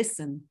you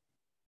listen.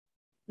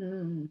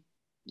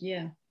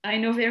 Yeah, I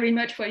know very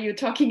much what you're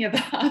talking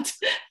about.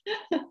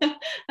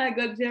 I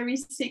got very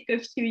sick a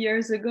few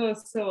years ago.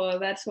 So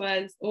that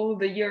was all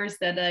the years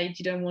that I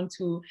didn't want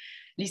to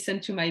listen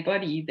to my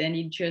body. Then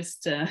it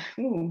just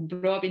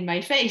blew up in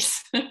my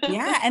face.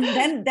 Yeah, and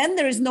then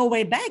there is no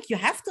way back. You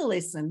have to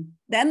listen.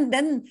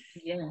 Then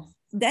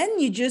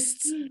you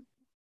just...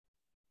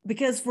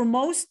 Because for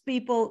most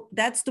people,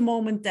 that's the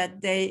moment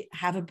that they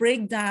have a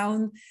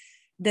breakdown,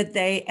 that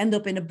they end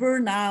up in a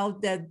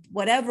burnout, that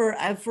whatever.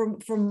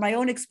 From my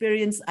own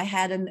experience, I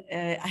had an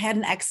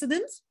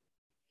accident,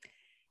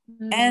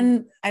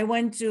 and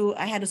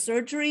I had a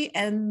surgery,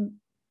 and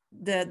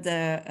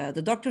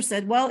the doctor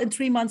said, well, in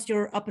 3 months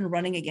you're up and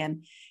running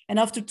again. And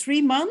after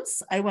 3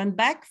 months, I went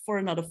back for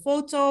another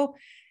photo,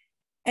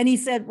 and he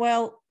said,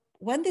 well,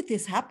 when did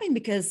this happen?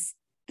 Because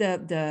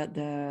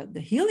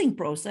the healing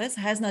process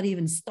has not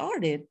even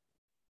started.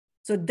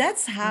 So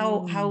that's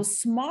how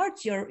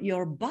smart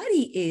your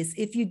body is.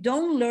 If you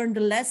don't learn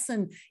the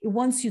lesson it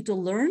wants you to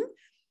learn,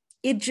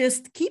 it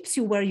just keeps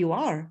you where you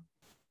are.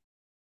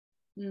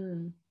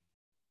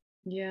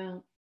 Yeah,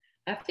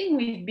 I think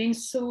we've been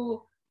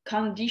so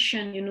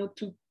conditioned,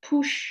 to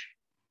push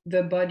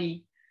the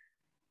body,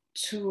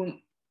 to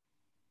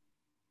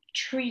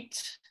treat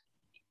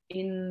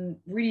in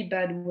really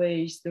bad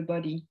ways the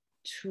body,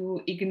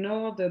 to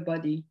ignore the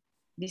body.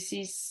 This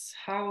is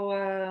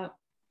how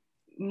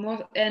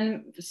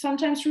and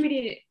sometimes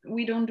really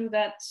we don't do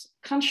that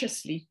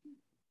consciously,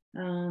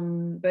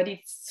 but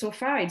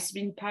it's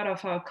been part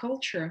of our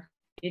culture.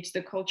 It's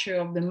the culture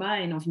of the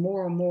mind, of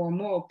more and more and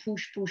more,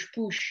 push.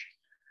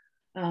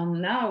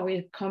 Now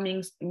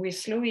we're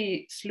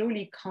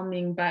slowly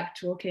coming back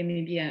to, okay,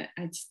 maybe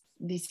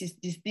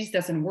this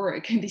doesn't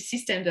work. This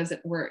system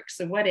doesn't work.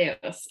 So what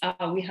else?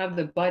 We have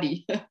the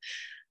body.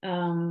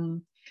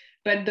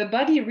 But the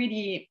body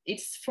really,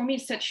 it's for me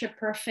such a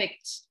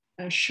perfect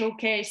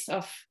showcase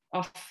of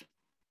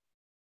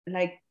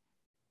like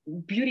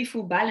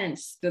beautiful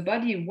balance. The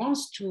body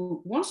wants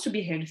to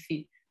be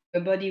healthy.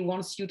 The body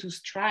wants you to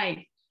strive.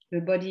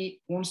 The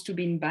body wants to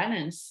be in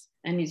balance.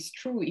 And it's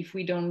true, if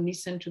we don't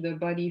listen to the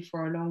body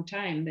for a long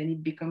time, then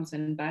it becomes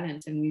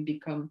unbalanced and we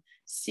become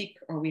sick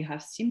or we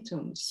have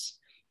symptoms.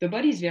 The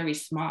body is very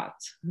smart.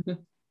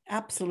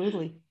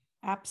 Absolutely.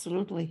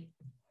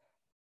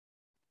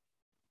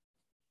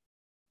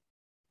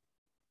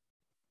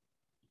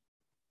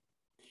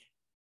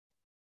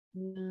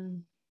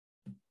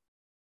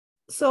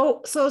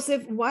 So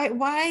Syv,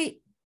 why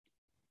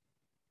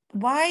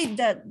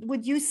that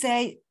would you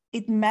say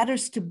it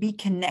matters to be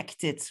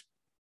connected?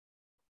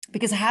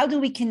 Because how do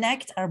we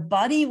connect our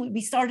body?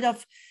 We started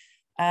off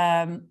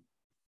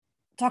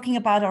talking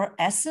about our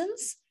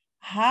essence,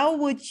 how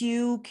would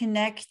you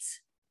connect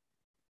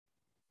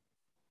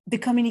the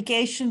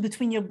communication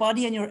between your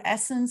body and your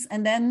essence,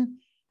 and then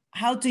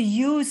how to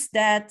use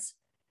that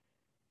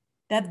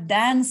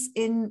dance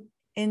in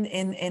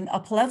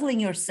up-leveling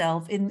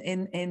yourself,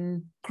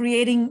 in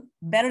creating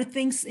better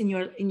things in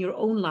your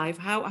own life?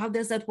 How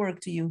does that work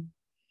to you?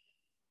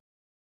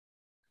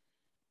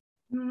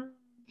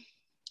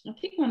 I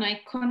think when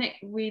I connect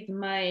with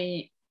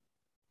my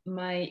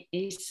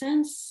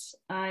essence,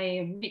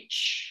 I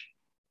reach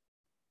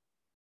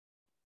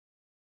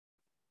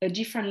a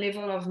different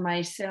level of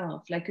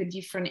myself, like a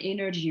different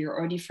energy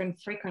or a different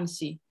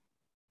frequency.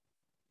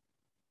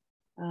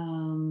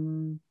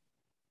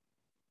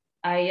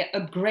 I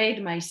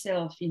upgrade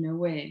myself in a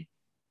way.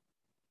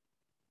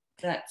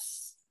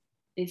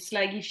 It's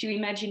like if you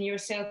imagine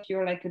yourself,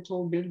 you're like a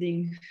tall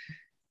building.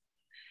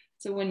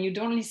 So when you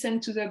don't listen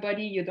to the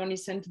body, you don't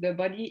listen to the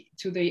body,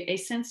 to the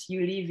essence,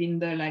 you live in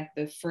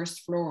the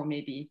first floor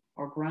maybe,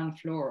 or ground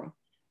floor.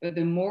 But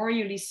the more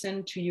you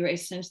listen to your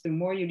essence, the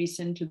more you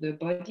listen to the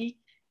body,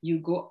 you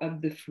go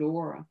up the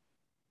floor.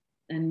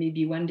 And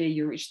maybe one day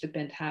you reach the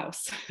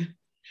penthouse.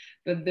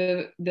 But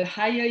the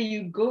higher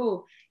you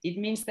go, it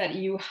means that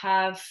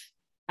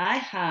I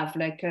have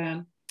like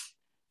an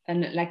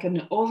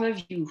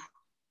overview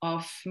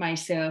of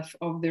myself,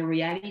 of the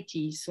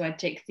reality. So I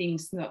take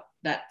things not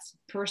that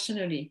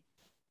personally,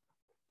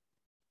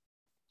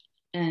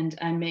 and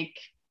I make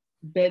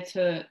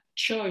better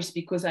choice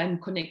because I'm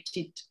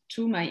connected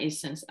to my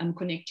essence. I'm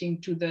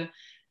connecting to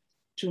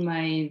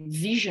my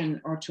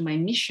vision or to my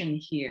mission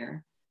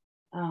here.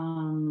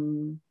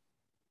 And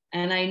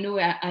I know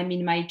I'm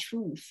in my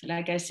truth.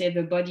 Like I said,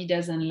 the body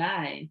doesn't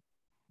lie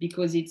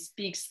because it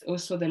speaks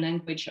also the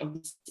language of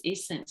this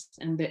essence,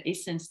 and the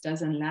essence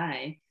doesn't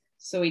lie.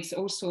 So it's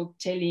also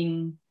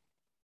telling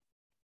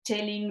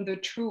the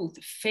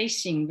truth,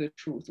 facing the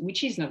truth,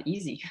 which is not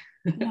easy.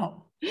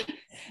 No.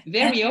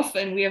 Very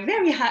often we are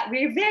very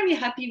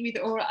happy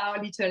with all our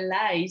little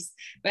lies,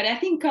 but I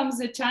think comes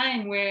a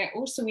time where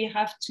also we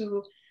have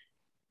to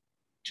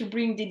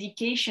bring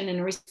dedication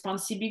and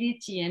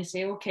responsibility and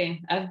say,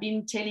 okay, I've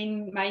been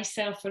telling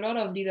myself a lot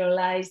of little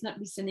lies, not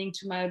listening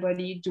to my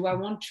body. Do I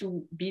want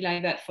to be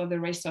like that for the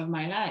rest of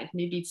my life?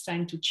 Maybe it's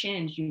time to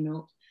change,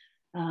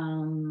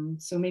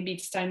 so maybe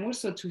it's time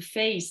also to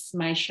face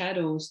my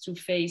shadows, to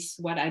face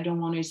what I don't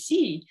want to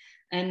see,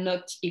 and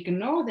not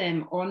ignore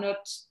them or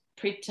not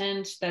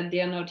pretend that they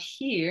are not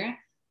here,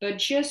 but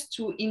just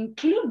to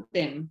include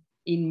them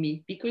in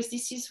me, because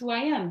this is who I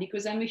am,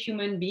 because I'm a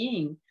human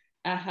being.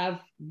 I have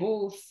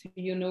both,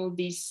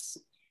 this,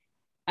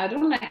 I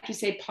don't like to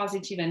say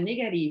positive and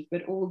negative,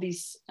 but all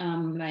these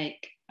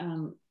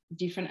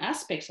different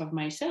aspects of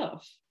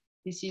myself.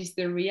 This is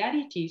the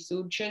reality.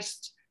 So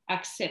just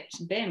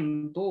accept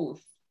them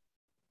both.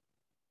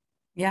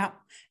 Yeah.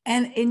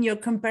 And in your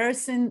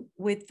comparison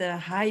with the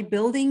high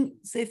building,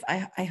 Syv,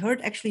 I heard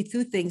actually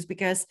two things,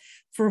 because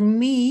for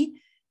me,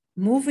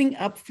 moving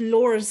up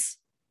floors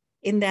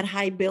in that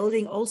high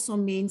building also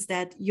means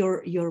that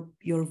your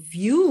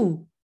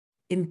view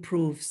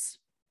improves.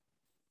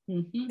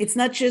 Mm-hmm. It's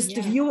not just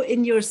the view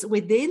in yours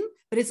within,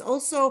 but it's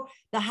also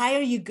the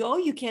higher you go,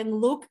 you can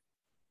look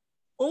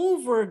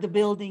over the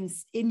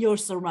buildings in your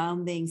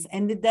surroundings.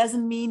 And it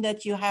doesn't mean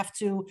that you have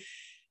to,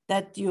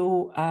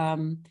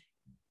 well,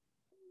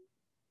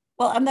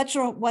 I'm not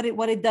sure what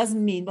it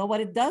doesn't mean, but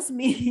what it does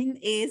mean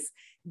is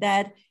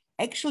that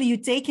actually you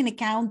take in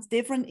account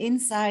different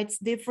insights,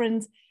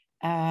 different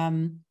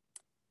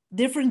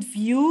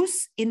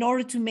views in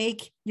order to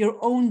make your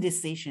own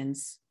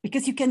decisions,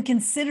 because you can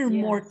consider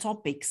more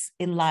topics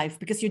in life,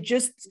 because you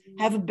just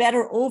have a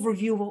better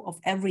overview of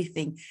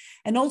everything.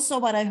 And also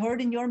what I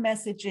heard in your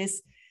message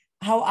is,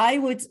 how I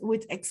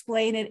would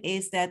explain it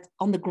is that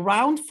on the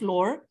ground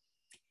floor,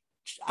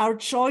 our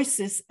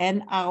choices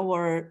and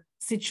our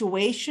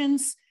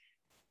situations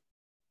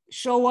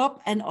show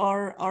up and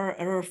are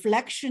a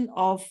reflection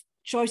of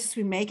choices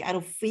we make out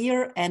of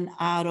fear and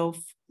out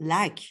of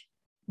lack,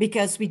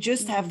 because we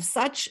just have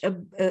such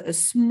a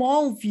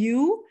small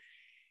view,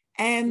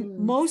 and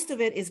most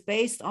of it is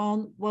based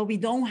on what we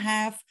don't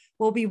have,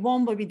 what we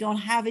want, but we don't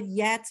have it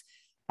yet,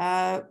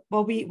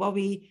 what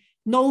we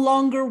no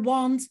longer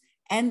want.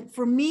 And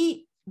for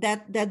me,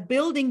 that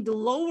building, the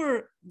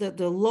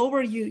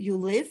lower you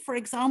live, for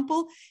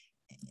example,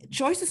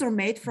 choices are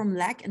made from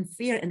lack and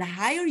fear. And the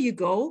higher you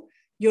go,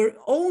 your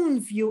own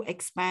view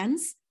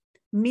expands,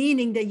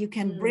 meaning that you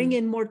can bring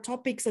in more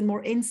topics and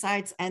more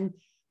insights and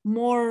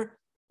more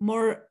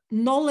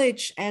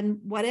knowledge and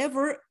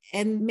whatever,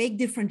 and make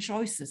different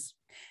choices.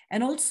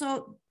 And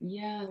also,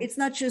 it's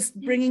not just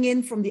bringing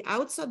in from the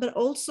outside, but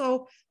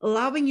also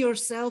allowing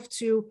yourself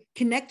to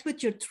connect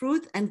with your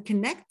truth and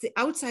connect the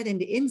outside and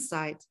the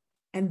inside.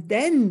 And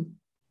then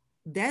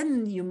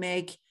you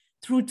make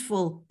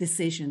truthful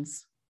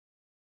decisions.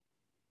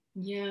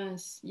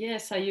 Yes,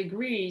 I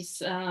agree.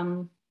 It's,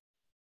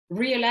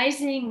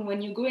 realizing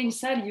when you go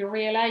inside, you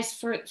realize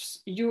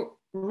first, you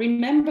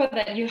remember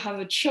that you have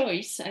a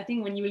choice. I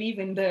think when you live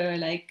in the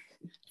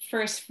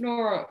first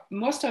floor,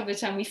 most of the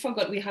time we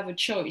forgot we have a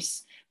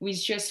choice. We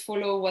just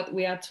follow what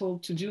we are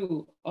told to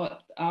do, or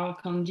our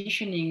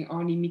conditioning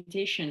or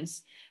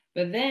limitations.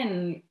 But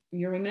then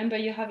you remember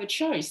you have a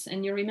choice,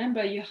 and you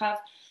remember you have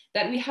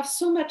that we have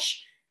so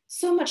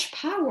much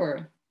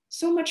power,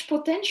 so much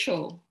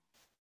potential,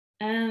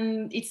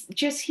 and it's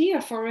just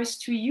here for us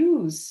to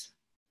use.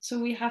 So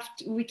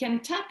we can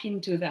tap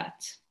into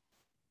that.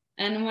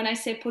 And when I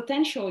say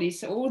potential,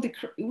 it's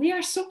we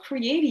are so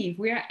creative.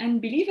 We are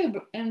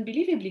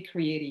unbelievably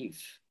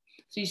creative.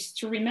 So it's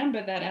to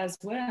remember that as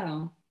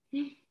well.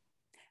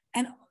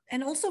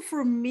 And also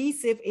for me,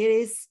 Syv,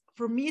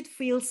 it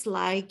feels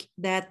like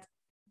that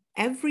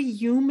every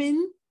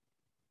human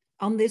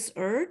on this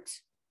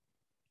earth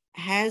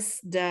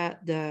has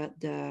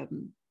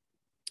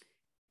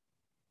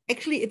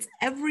actually it's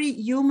every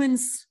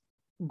human's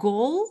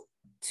goal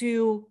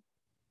to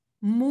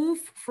move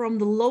from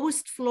the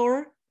lowest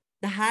floor,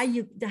 the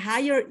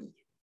higher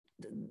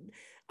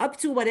up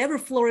to whatever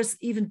floor is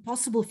even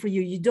possible for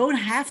you. You don't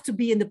have to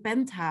be in the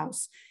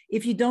penthouse.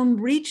 If you don't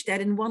reach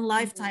that in one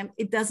lifetime,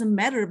 it doesn't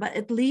matter, but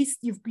at least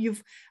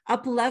you've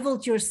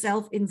up-leveled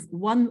yourself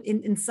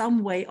in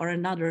some way or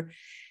another.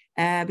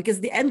 Because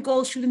the end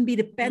goal shouldn't be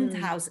the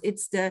penthouse.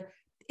 It's the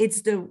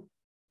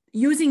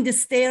using the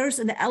stairs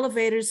and the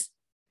elevators.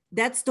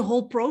 That's the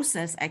whole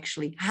process,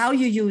 actually, how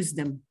you use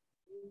them.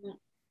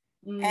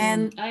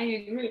 And I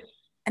agree.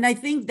 And I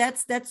think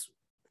that's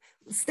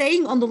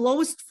staying on the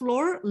lowest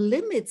floor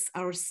limits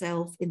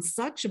ourselves in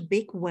such a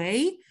big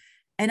way.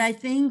 And I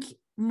think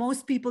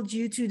most people,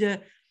 due to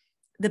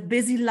the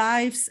busy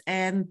lives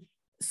and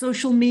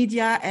social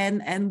media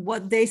and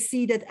what they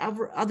see that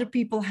other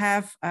people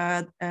have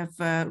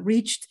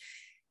reached,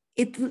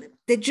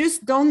 they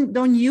just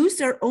don't use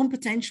their own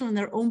potential and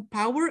their own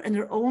power and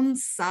their own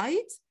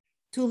side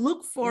to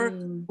look for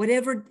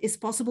whatever is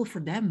possible for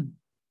them.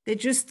 They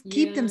just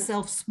keep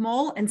themselves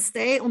small and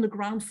stay on the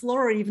ground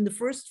floor or even the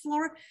first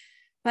floor.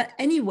 But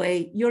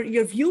anyway,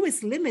 your view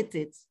is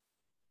limited.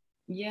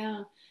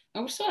 Yeah.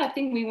 Also, I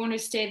think we want to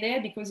stay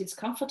there because it's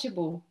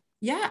comfortable.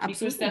 Yeah, absolutely.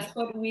 Because that's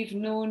what we've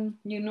known,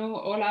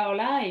 all our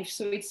life.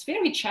 So it's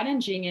very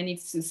challenging and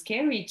it's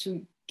scary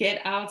to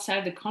get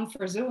outside the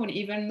comfort zone,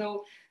 even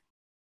though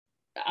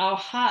our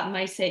heart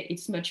might say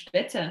it's much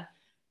better.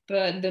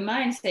 But the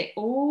mind say,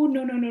 oh,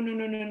 no,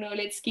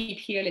 let's keep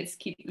here, let's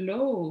keep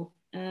low.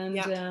 And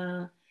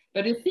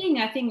but the thing,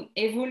 I think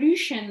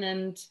evolution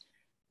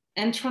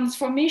and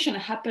transformation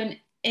happen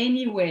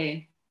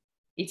anyway.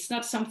 It's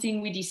not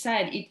something we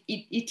decide.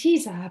 It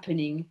is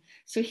happening.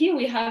 So here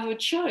we have a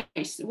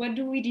choice. What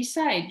do we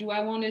decide? Do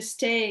I want to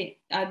stay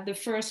at the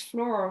first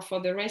floor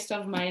for the rest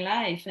of my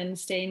life and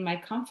stay in my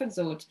comfort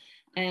zone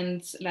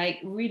and like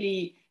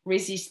really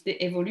resist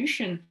the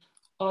evolution?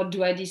 Or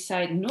do I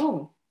decide,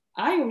 no,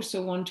 I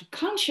also want to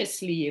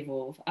consciously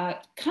evolve.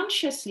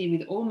 Consciously,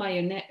 with all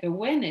my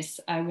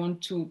awareness, I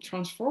want to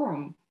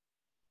transform.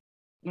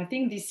 I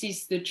think this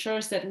is the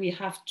choice that we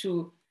have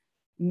to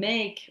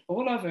make,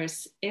 all of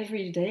us,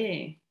 every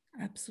day.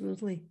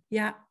 Absolutely.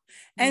 Yeah.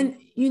 And,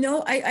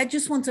 I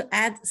just want to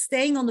add,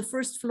 staying on the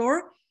first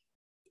floor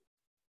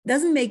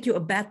doesn't make you a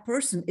bad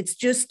person. It's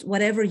just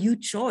whatever you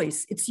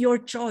choose. It's your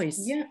choice.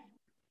 Yeah.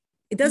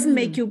 It doesn't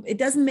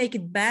make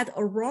it bad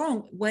or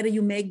wrong whether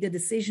you make the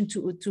decision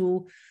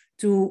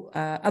to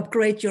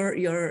upgrade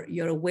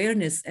your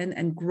awareness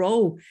and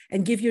grow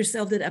and give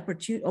yourself that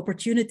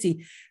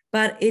opportunity.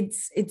 But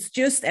it's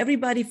just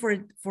everybody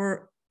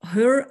for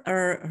her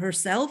or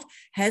herself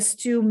has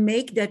to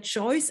make that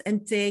choice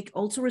and take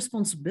also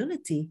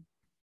responsibility.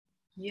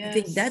 Yes. I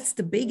think that's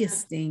the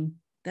biggest thing.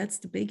 That's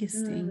the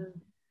biggest thing.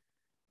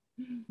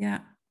 Yeah.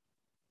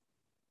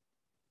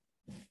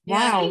 Wow.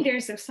 Yeah, I think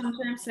there's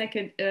sometimes like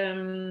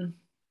a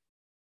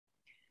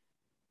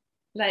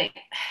like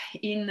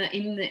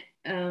in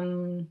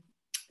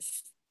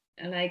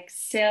like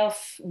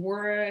self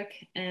work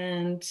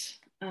and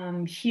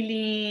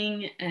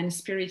healing and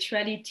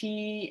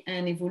spirituality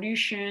and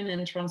evolution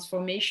and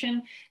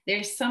transformation.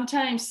 There's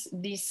sometimes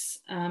this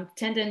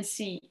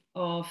tendency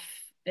of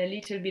a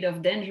little bit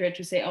of danger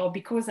to say, oh,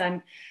 because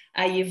I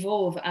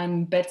evolve,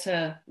 I'm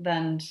better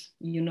than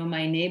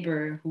my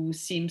neighbor who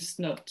seems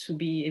not to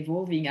be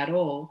evolving at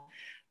all.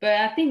 But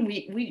I think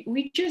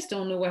we just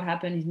don't know what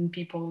happens in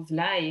people's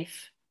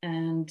life.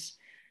 And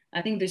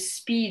I think the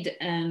speed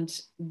and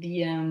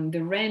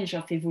the range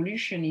of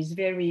evolution is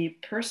very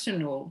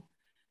personal.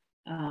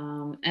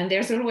 And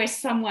there's always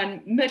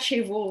someone much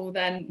evolved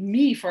than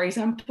me, for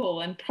example,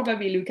 and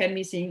probably look at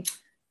me saying,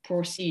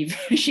 poor Syv,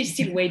 she's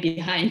still way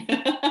behind.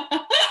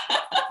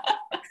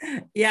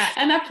 Yeah.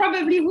 And I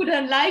probably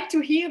wouldn't like to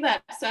hear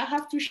that. So I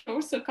have to show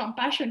also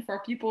compassion for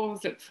people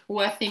who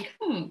I think,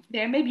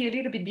 they're maybe a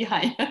little bit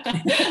behind.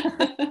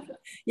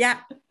 Yeah,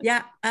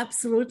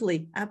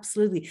 absolutely.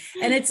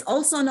 And it's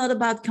also not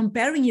about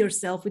comparing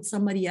yourself with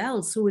somebody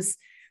else who is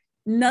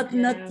not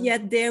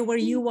yet there where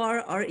you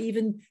are, or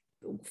even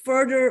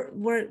further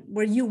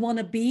where you want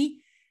to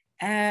be.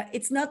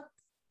 It's not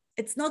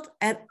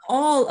at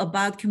all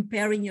about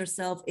comparing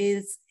yourself.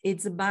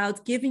 It's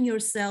about giving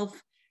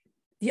yourself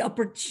the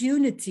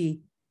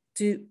opportunity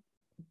to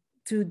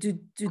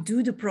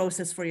do the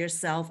process for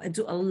yourself, and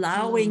to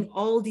allowing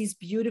all these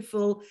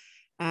beautiful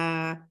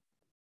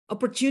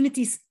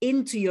opportunities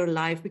into your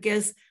life.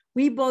 Because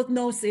we both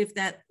know, Syv,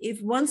 that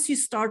if once you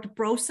start the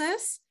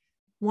process,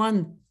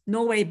 one,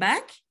 no way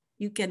back.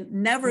 You can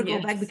never go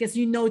back because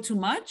you know too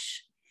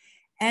much.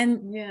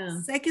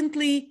 And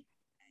secondly,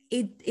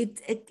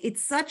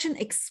 it's such an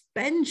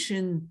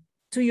expansion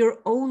to your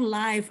own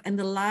life and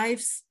the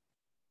lives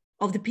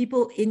of the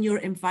people in your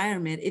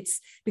environment.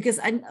 It's because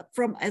I'm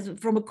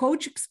from a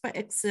coach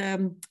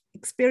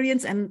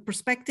experience and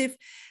perspective,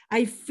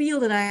 I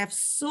feel that I have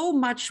so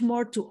much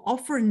more to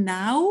offer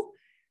now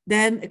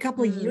than a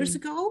couple of years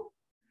ago.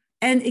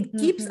 And it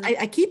keeps,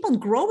 I keep on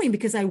growing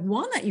because I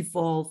want to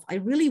evolve. I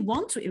really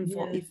want to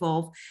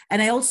evolve.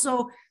 And I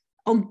also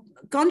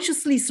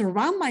consciously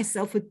surround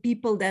myself with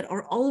people that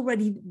are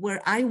already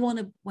where I want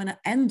to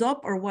end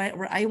up, or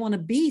where I want to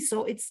be.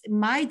 So it's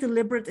my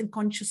deliberate and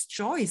conscious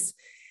choice.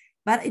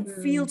 But it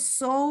feels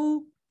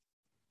so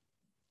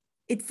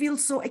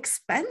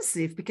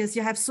expensive because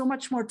you have so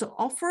much more to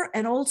offer,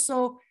 and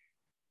also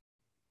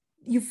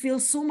you feel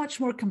so much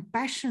more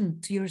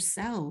compassion to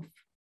yourself.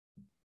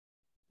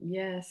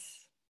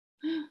 Yes.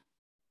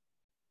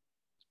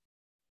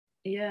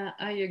 Yeah,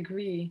 I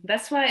agree.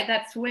 That's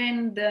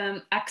when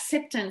the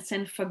acceptance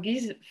and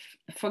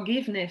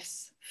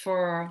forgiveness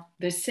for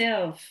the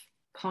self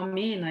come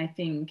in, I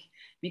think.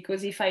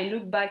 Because if I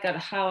look back at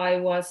how I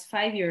was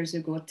 5 years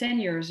ago, 10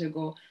 years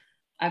ago,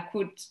 I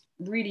could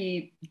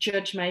really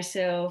judge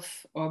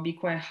myself or be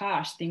quite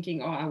harsh,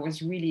 thinking, oh, I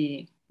was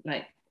really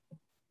like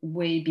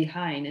way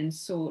behind and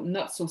so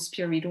not so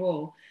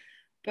spiritual.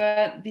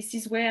 But this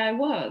is where I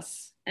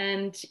was.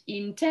 And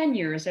in 10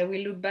 years, I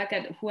will look back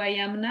at who I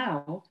am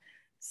now.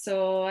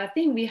 So I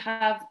think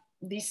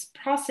this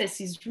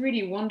process is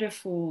really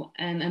wonderful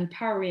and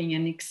empowering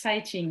and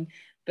exciting,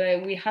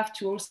 but we have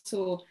to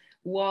also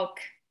walk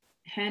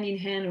hand in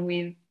hand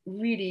with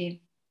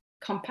really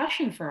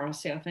compassion for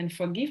ourselves and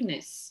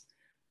forgiveness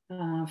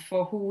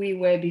for who we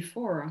were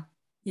before.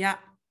 Yeah,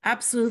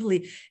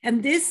 absolutely.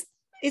 And this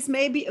is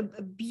maybe a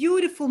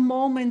beautiful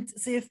moment,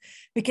 Syv,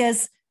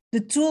 because the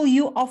tool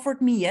you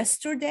offered me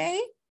yesterday,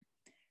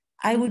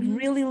 I would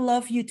really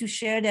love you to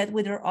share that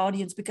with our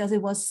audience, because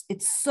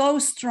it's so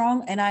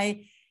strong. And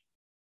I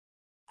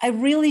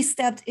really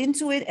stepped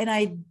into it, and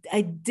I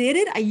did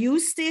it, I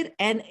used it,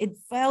 and it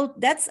felt,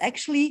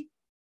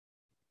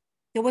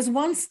 there was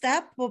one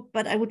step,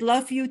 but I would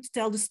love you to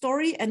tell the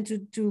story and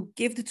to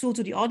give the tool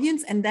to the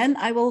audience. And then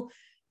I will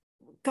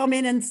come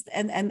in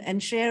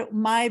and share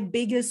my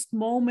biggest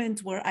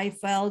moment where I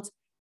felt,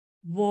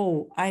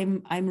 whoa,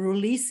 I'm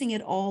releasing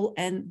it all,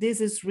 and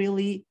this is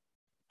really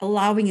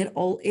allowing it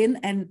all in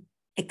and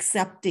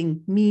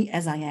accepting me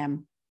as I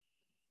am.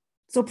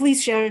 So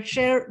please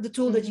share the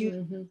tool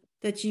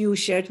that you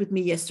shared with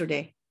me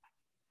yesterday.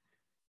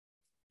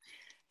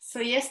 So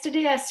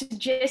yesterday I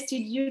suggested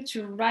you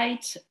to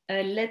write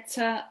a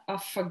letter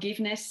of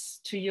forgiveness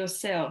to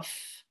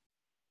yourself.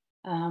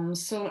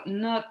 So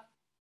not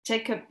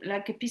take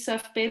a piece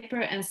of paper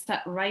and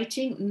start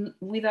writing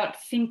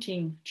without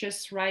thinking.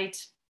 Just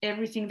write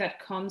everything that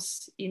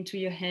comes into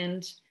your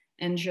hand,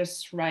 and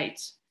just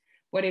write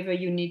whatever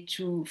you need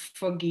to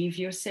forgive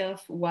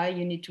yourself, why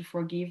you need to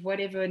forgive,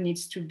 whatever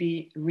needs to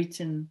be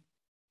written.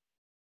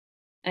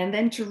 And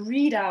then to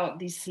read out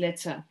this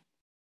letter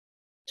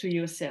to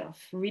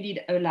yourself, read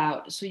it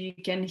aloud so you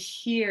can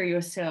hear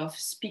yourself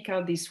speak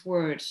out these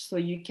words, so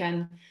you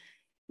can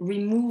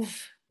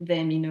remove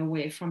them in a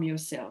way from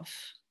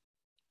yourself.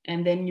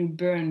 And then you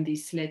burn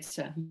this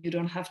letter. You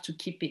don't have to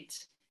keep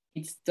it.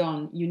 It's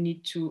done. You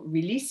need to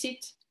release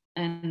it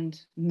and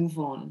move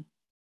on.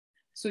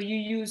 So you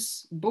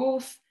use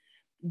both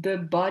the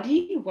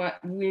body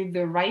with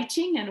the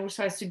writing, and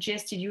also I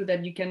suggested you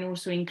that you can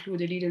also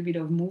include a little bit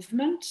of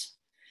movement.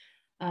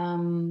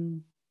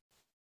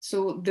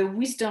 So the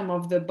wisdom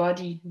of the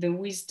body, the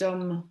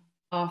wisdom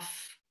of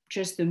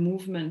just the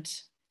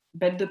movement,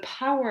 but the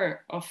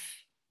power of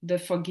the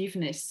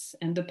forgiveness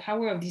and the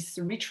power of this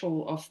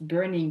ritual of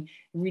burning,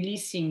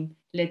 releasing,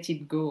 let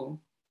it go.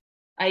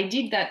 I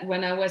did that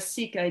when I was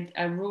sick.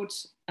 I wrote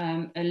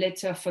a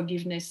letter of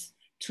forgiveness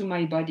to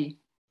my body.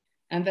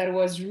 And that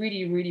was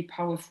really, really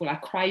powerful. I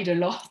cried a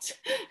lot,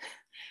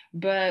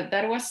 but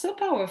that was so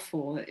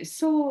powerful,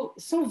 so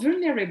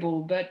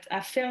vulnerable. But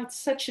I felt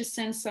such a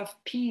sense of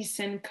peace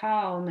and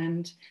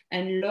calm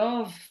and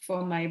love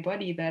for my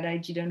body that I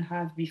didn't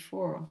have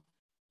before.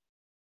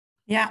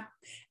 Yeah.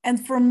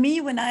 And for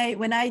me, when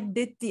I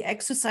did the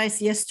exercise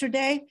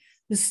yesterday,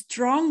 the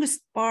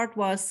strongest part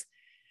was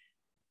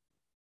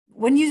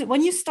when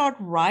you start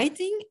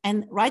writing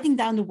and writing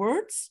down the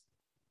words,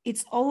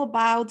 it's all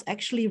about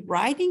actually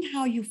writing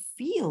how you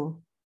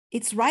feel.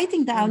 It's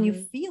writing down your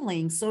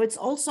feelings. So it's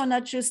also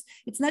not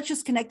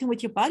just connecting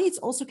with your body, it's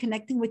also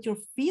connecting with your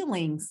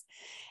feelings.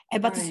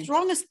 But the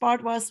strongest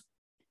part was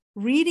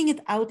reading it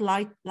out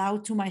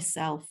loud to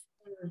myself.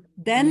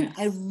 Then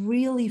I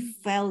really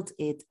felt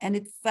it, and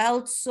it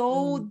felt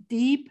so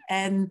deep,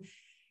 and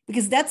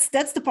because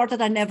that's the part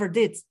that I never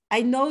did.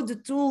 I know the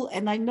tool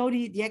and I know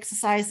the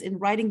exercise in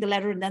writing the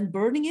letter and then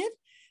burning it,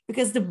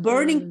 because the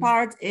burning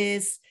part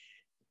is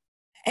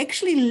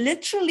actually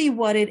literally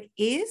what it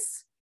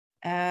is.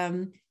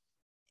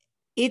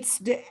 It's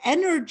the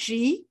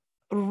energy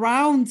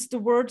around the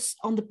words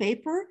on the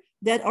paper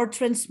that are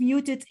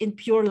transmuted in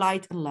pure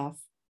light and love.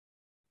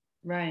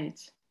 Right.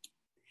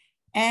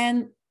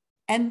 And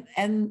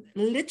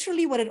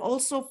literally what it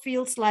also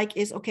feels like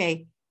is,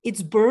 okay,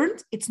 it's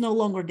burned, it's no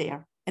longer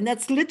there. And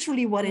that's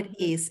literally what it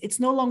is. It's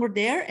no longer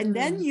there. And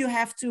then you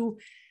have to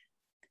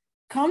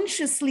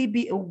consciously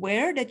be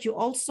aware that you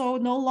also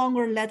no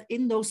longer let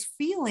in those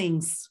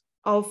feelings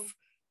of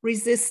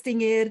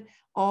resisting it,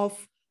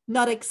 of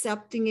not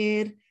accepting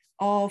it,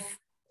 of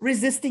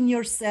resisting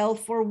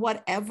yourself for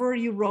whatever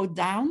you wrote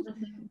down.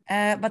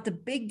 But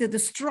the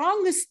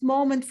strongest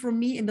moment for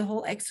me in the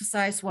whole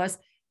exercise was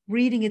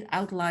reading it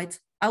out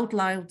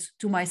loud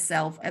to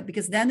myself,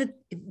 because then it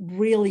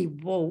really,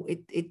 whoa,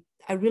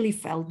 I really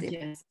felt it.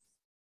 Yes.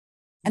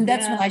 And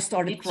that's when I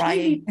started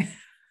crying.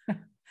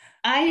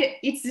 Really,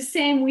 it's the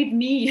same with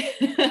me.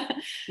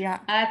 Yeah.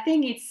 I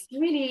think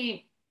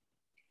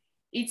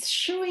it's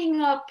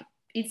showing up.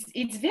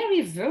 It's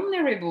very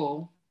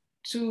vulnerable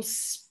to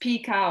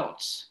speak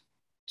out,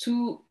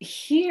 to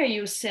hear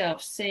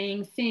yourself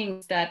saying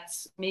things that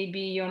maybe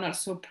you're not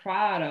so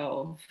proud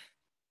of.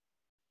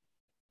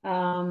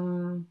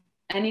 And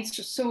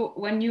it's so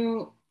when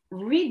you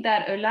read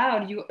that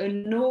aloud, you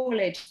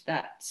acknowledge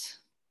that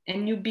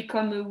and you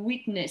become a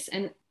witness.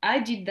 And I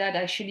did that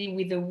actually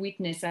with a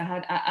witness.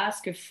 I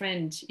asked a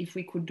friend if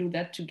we could do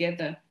that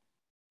together.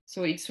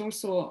 So it's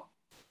also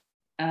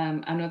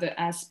another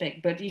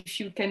aspect. But if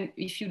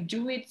you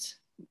do it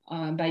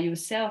by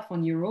yourself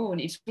on your own,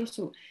 it's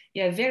also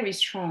very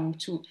strong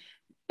to,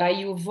 by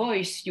your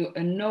voice, you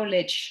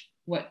acknowledge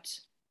what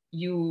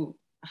you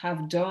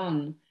have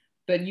done,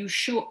 but you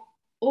show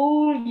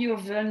all your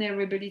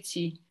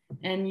vulnerability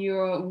and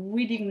your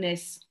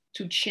willingness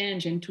to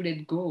change and to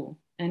let go.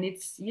 And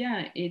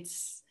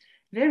it's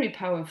very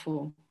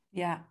powerful.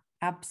 Yeah,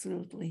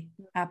 absolutely.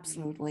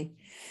 Absolutely.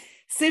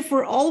 Syv,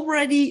 we're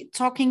already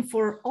talking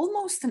for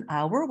almost an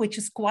hour, which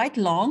is quite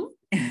long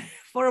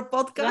for a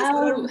podcast.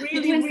 Wow,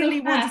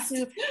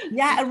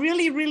 I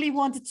really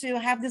wanted to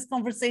have this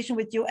conversation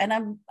with you.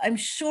 And I'm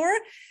sure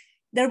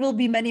there will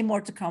be many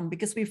more to come,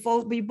 because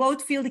we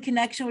both feel the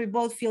connection. We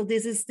both feel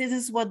this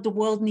is what the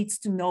world needs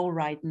to know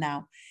right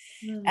now.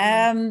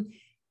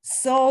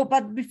 So,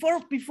 but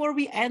before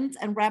we end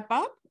and wrap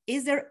up,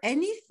 is there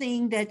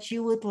anything that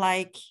you would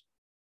like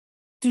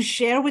to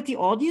share with the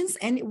audience,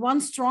 and one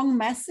strong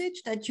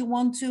message that you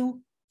want to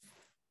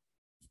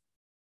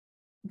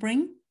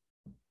bring?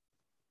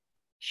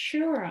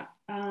 Sure.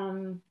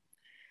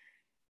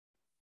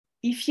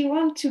 If you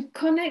want to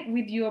connect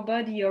with your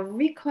body or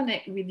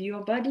reconnect with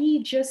your body,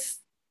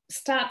 just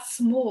start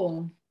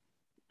small.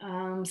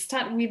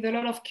 Start with a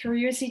lot of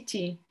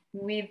curiosity,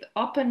 with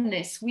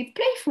openness, with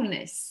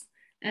playfulness,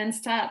 and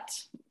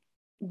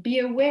be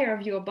aware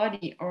of your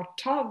body or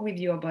talk with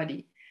your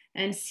body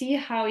and see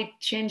how it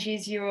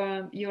changes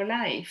your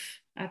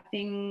life. I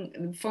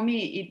think for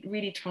me, it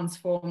really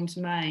transformed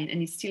mine,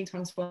 and it's still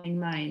transforming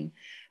mine.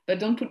 But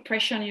don't put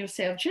pressure on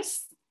yourself.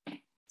 Just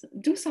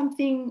do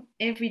something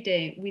every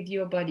day with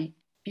your body.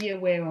 Be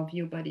aware of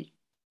your body.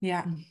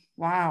 Yeah.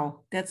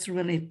 Wow. That's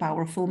really a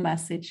powerful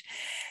message.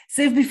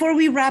 So before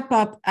we wrap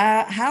up,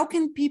 how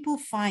can people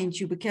find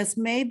you? Because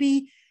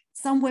maybe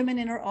some women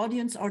in our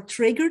audience are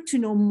triggered to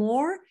know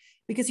more,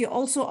 because you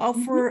also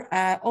offer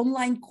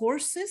online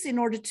courses in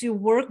order to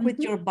work with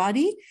your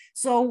body.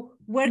 So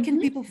where can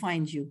people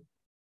find you,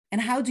 and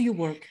how do you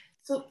work?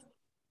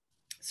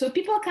 So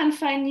people can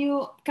find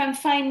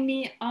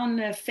me on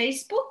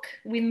Facebook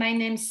with my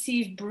name,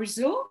 Syv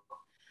Bruzeau,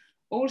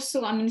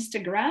 also on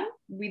Instagram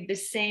with the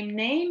same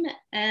name,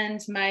 and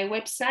my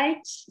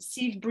website,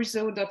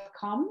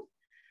 syvbruzeau.com,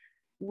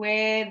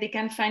 where they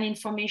can find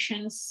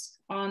informations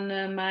on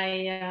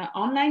my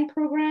online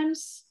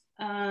programs,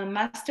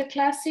 master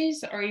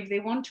classes, or if they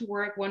want to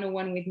work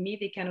one-on-one with me,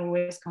 they can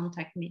always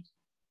contact me.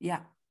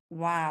 Yeah.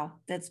 Wow.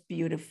 That's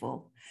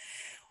beautiful.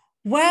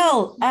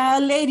 Well,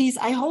 ladies,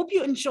 I hope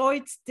you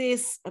enjoyed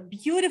this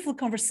beautiful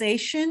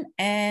conversation,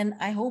 and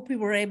I hope we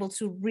were able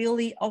to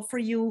really offer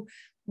you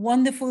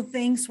wonderful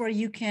things where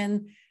you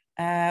can,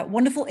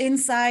 wonderful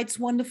insights,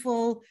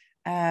 wonderful,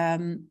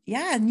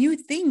 new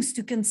things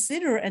to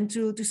consider, and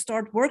to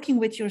start working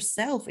with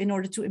yourself in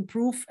order to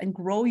improve and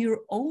grow your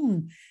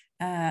own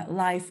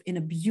life in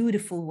a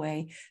beautiful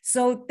way.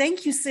 So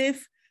thank you, Syv,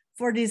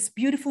 for this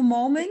beautiful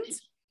moment.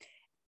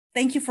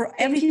 Thank you for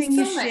everything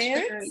you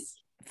shared,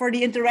 for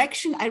the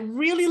interaction. I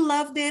really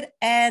loved it,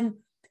 and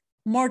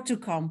more to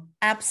come.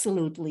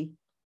 Absolutely.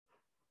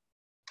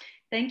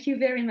 Thank you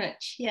very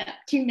much. Yeah,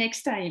 till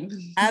next time.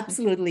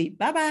 Absolutely.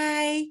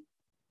 Bye-bye.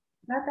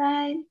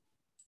 Bye-bye.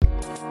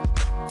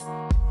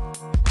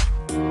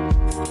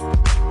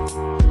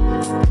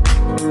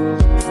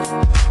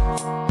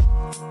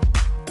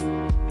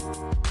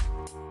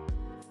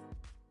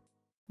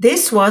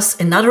 This was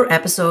another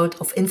episode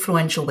of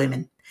Influential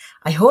Women.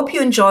 I hope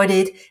you enjoyed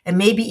it and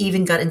maybe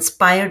even got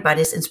inspired by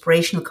this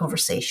inspirational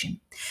conversation.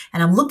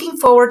 And I'm looking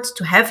forward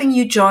to having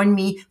you join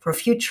me for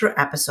future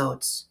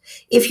episodes.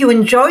 If you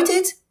enjoyed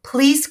it,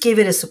 please give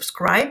it a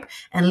subscribe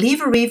and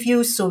leave a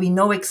review so we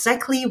know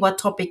exactly what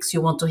topics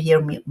you want to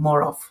hear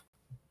more of.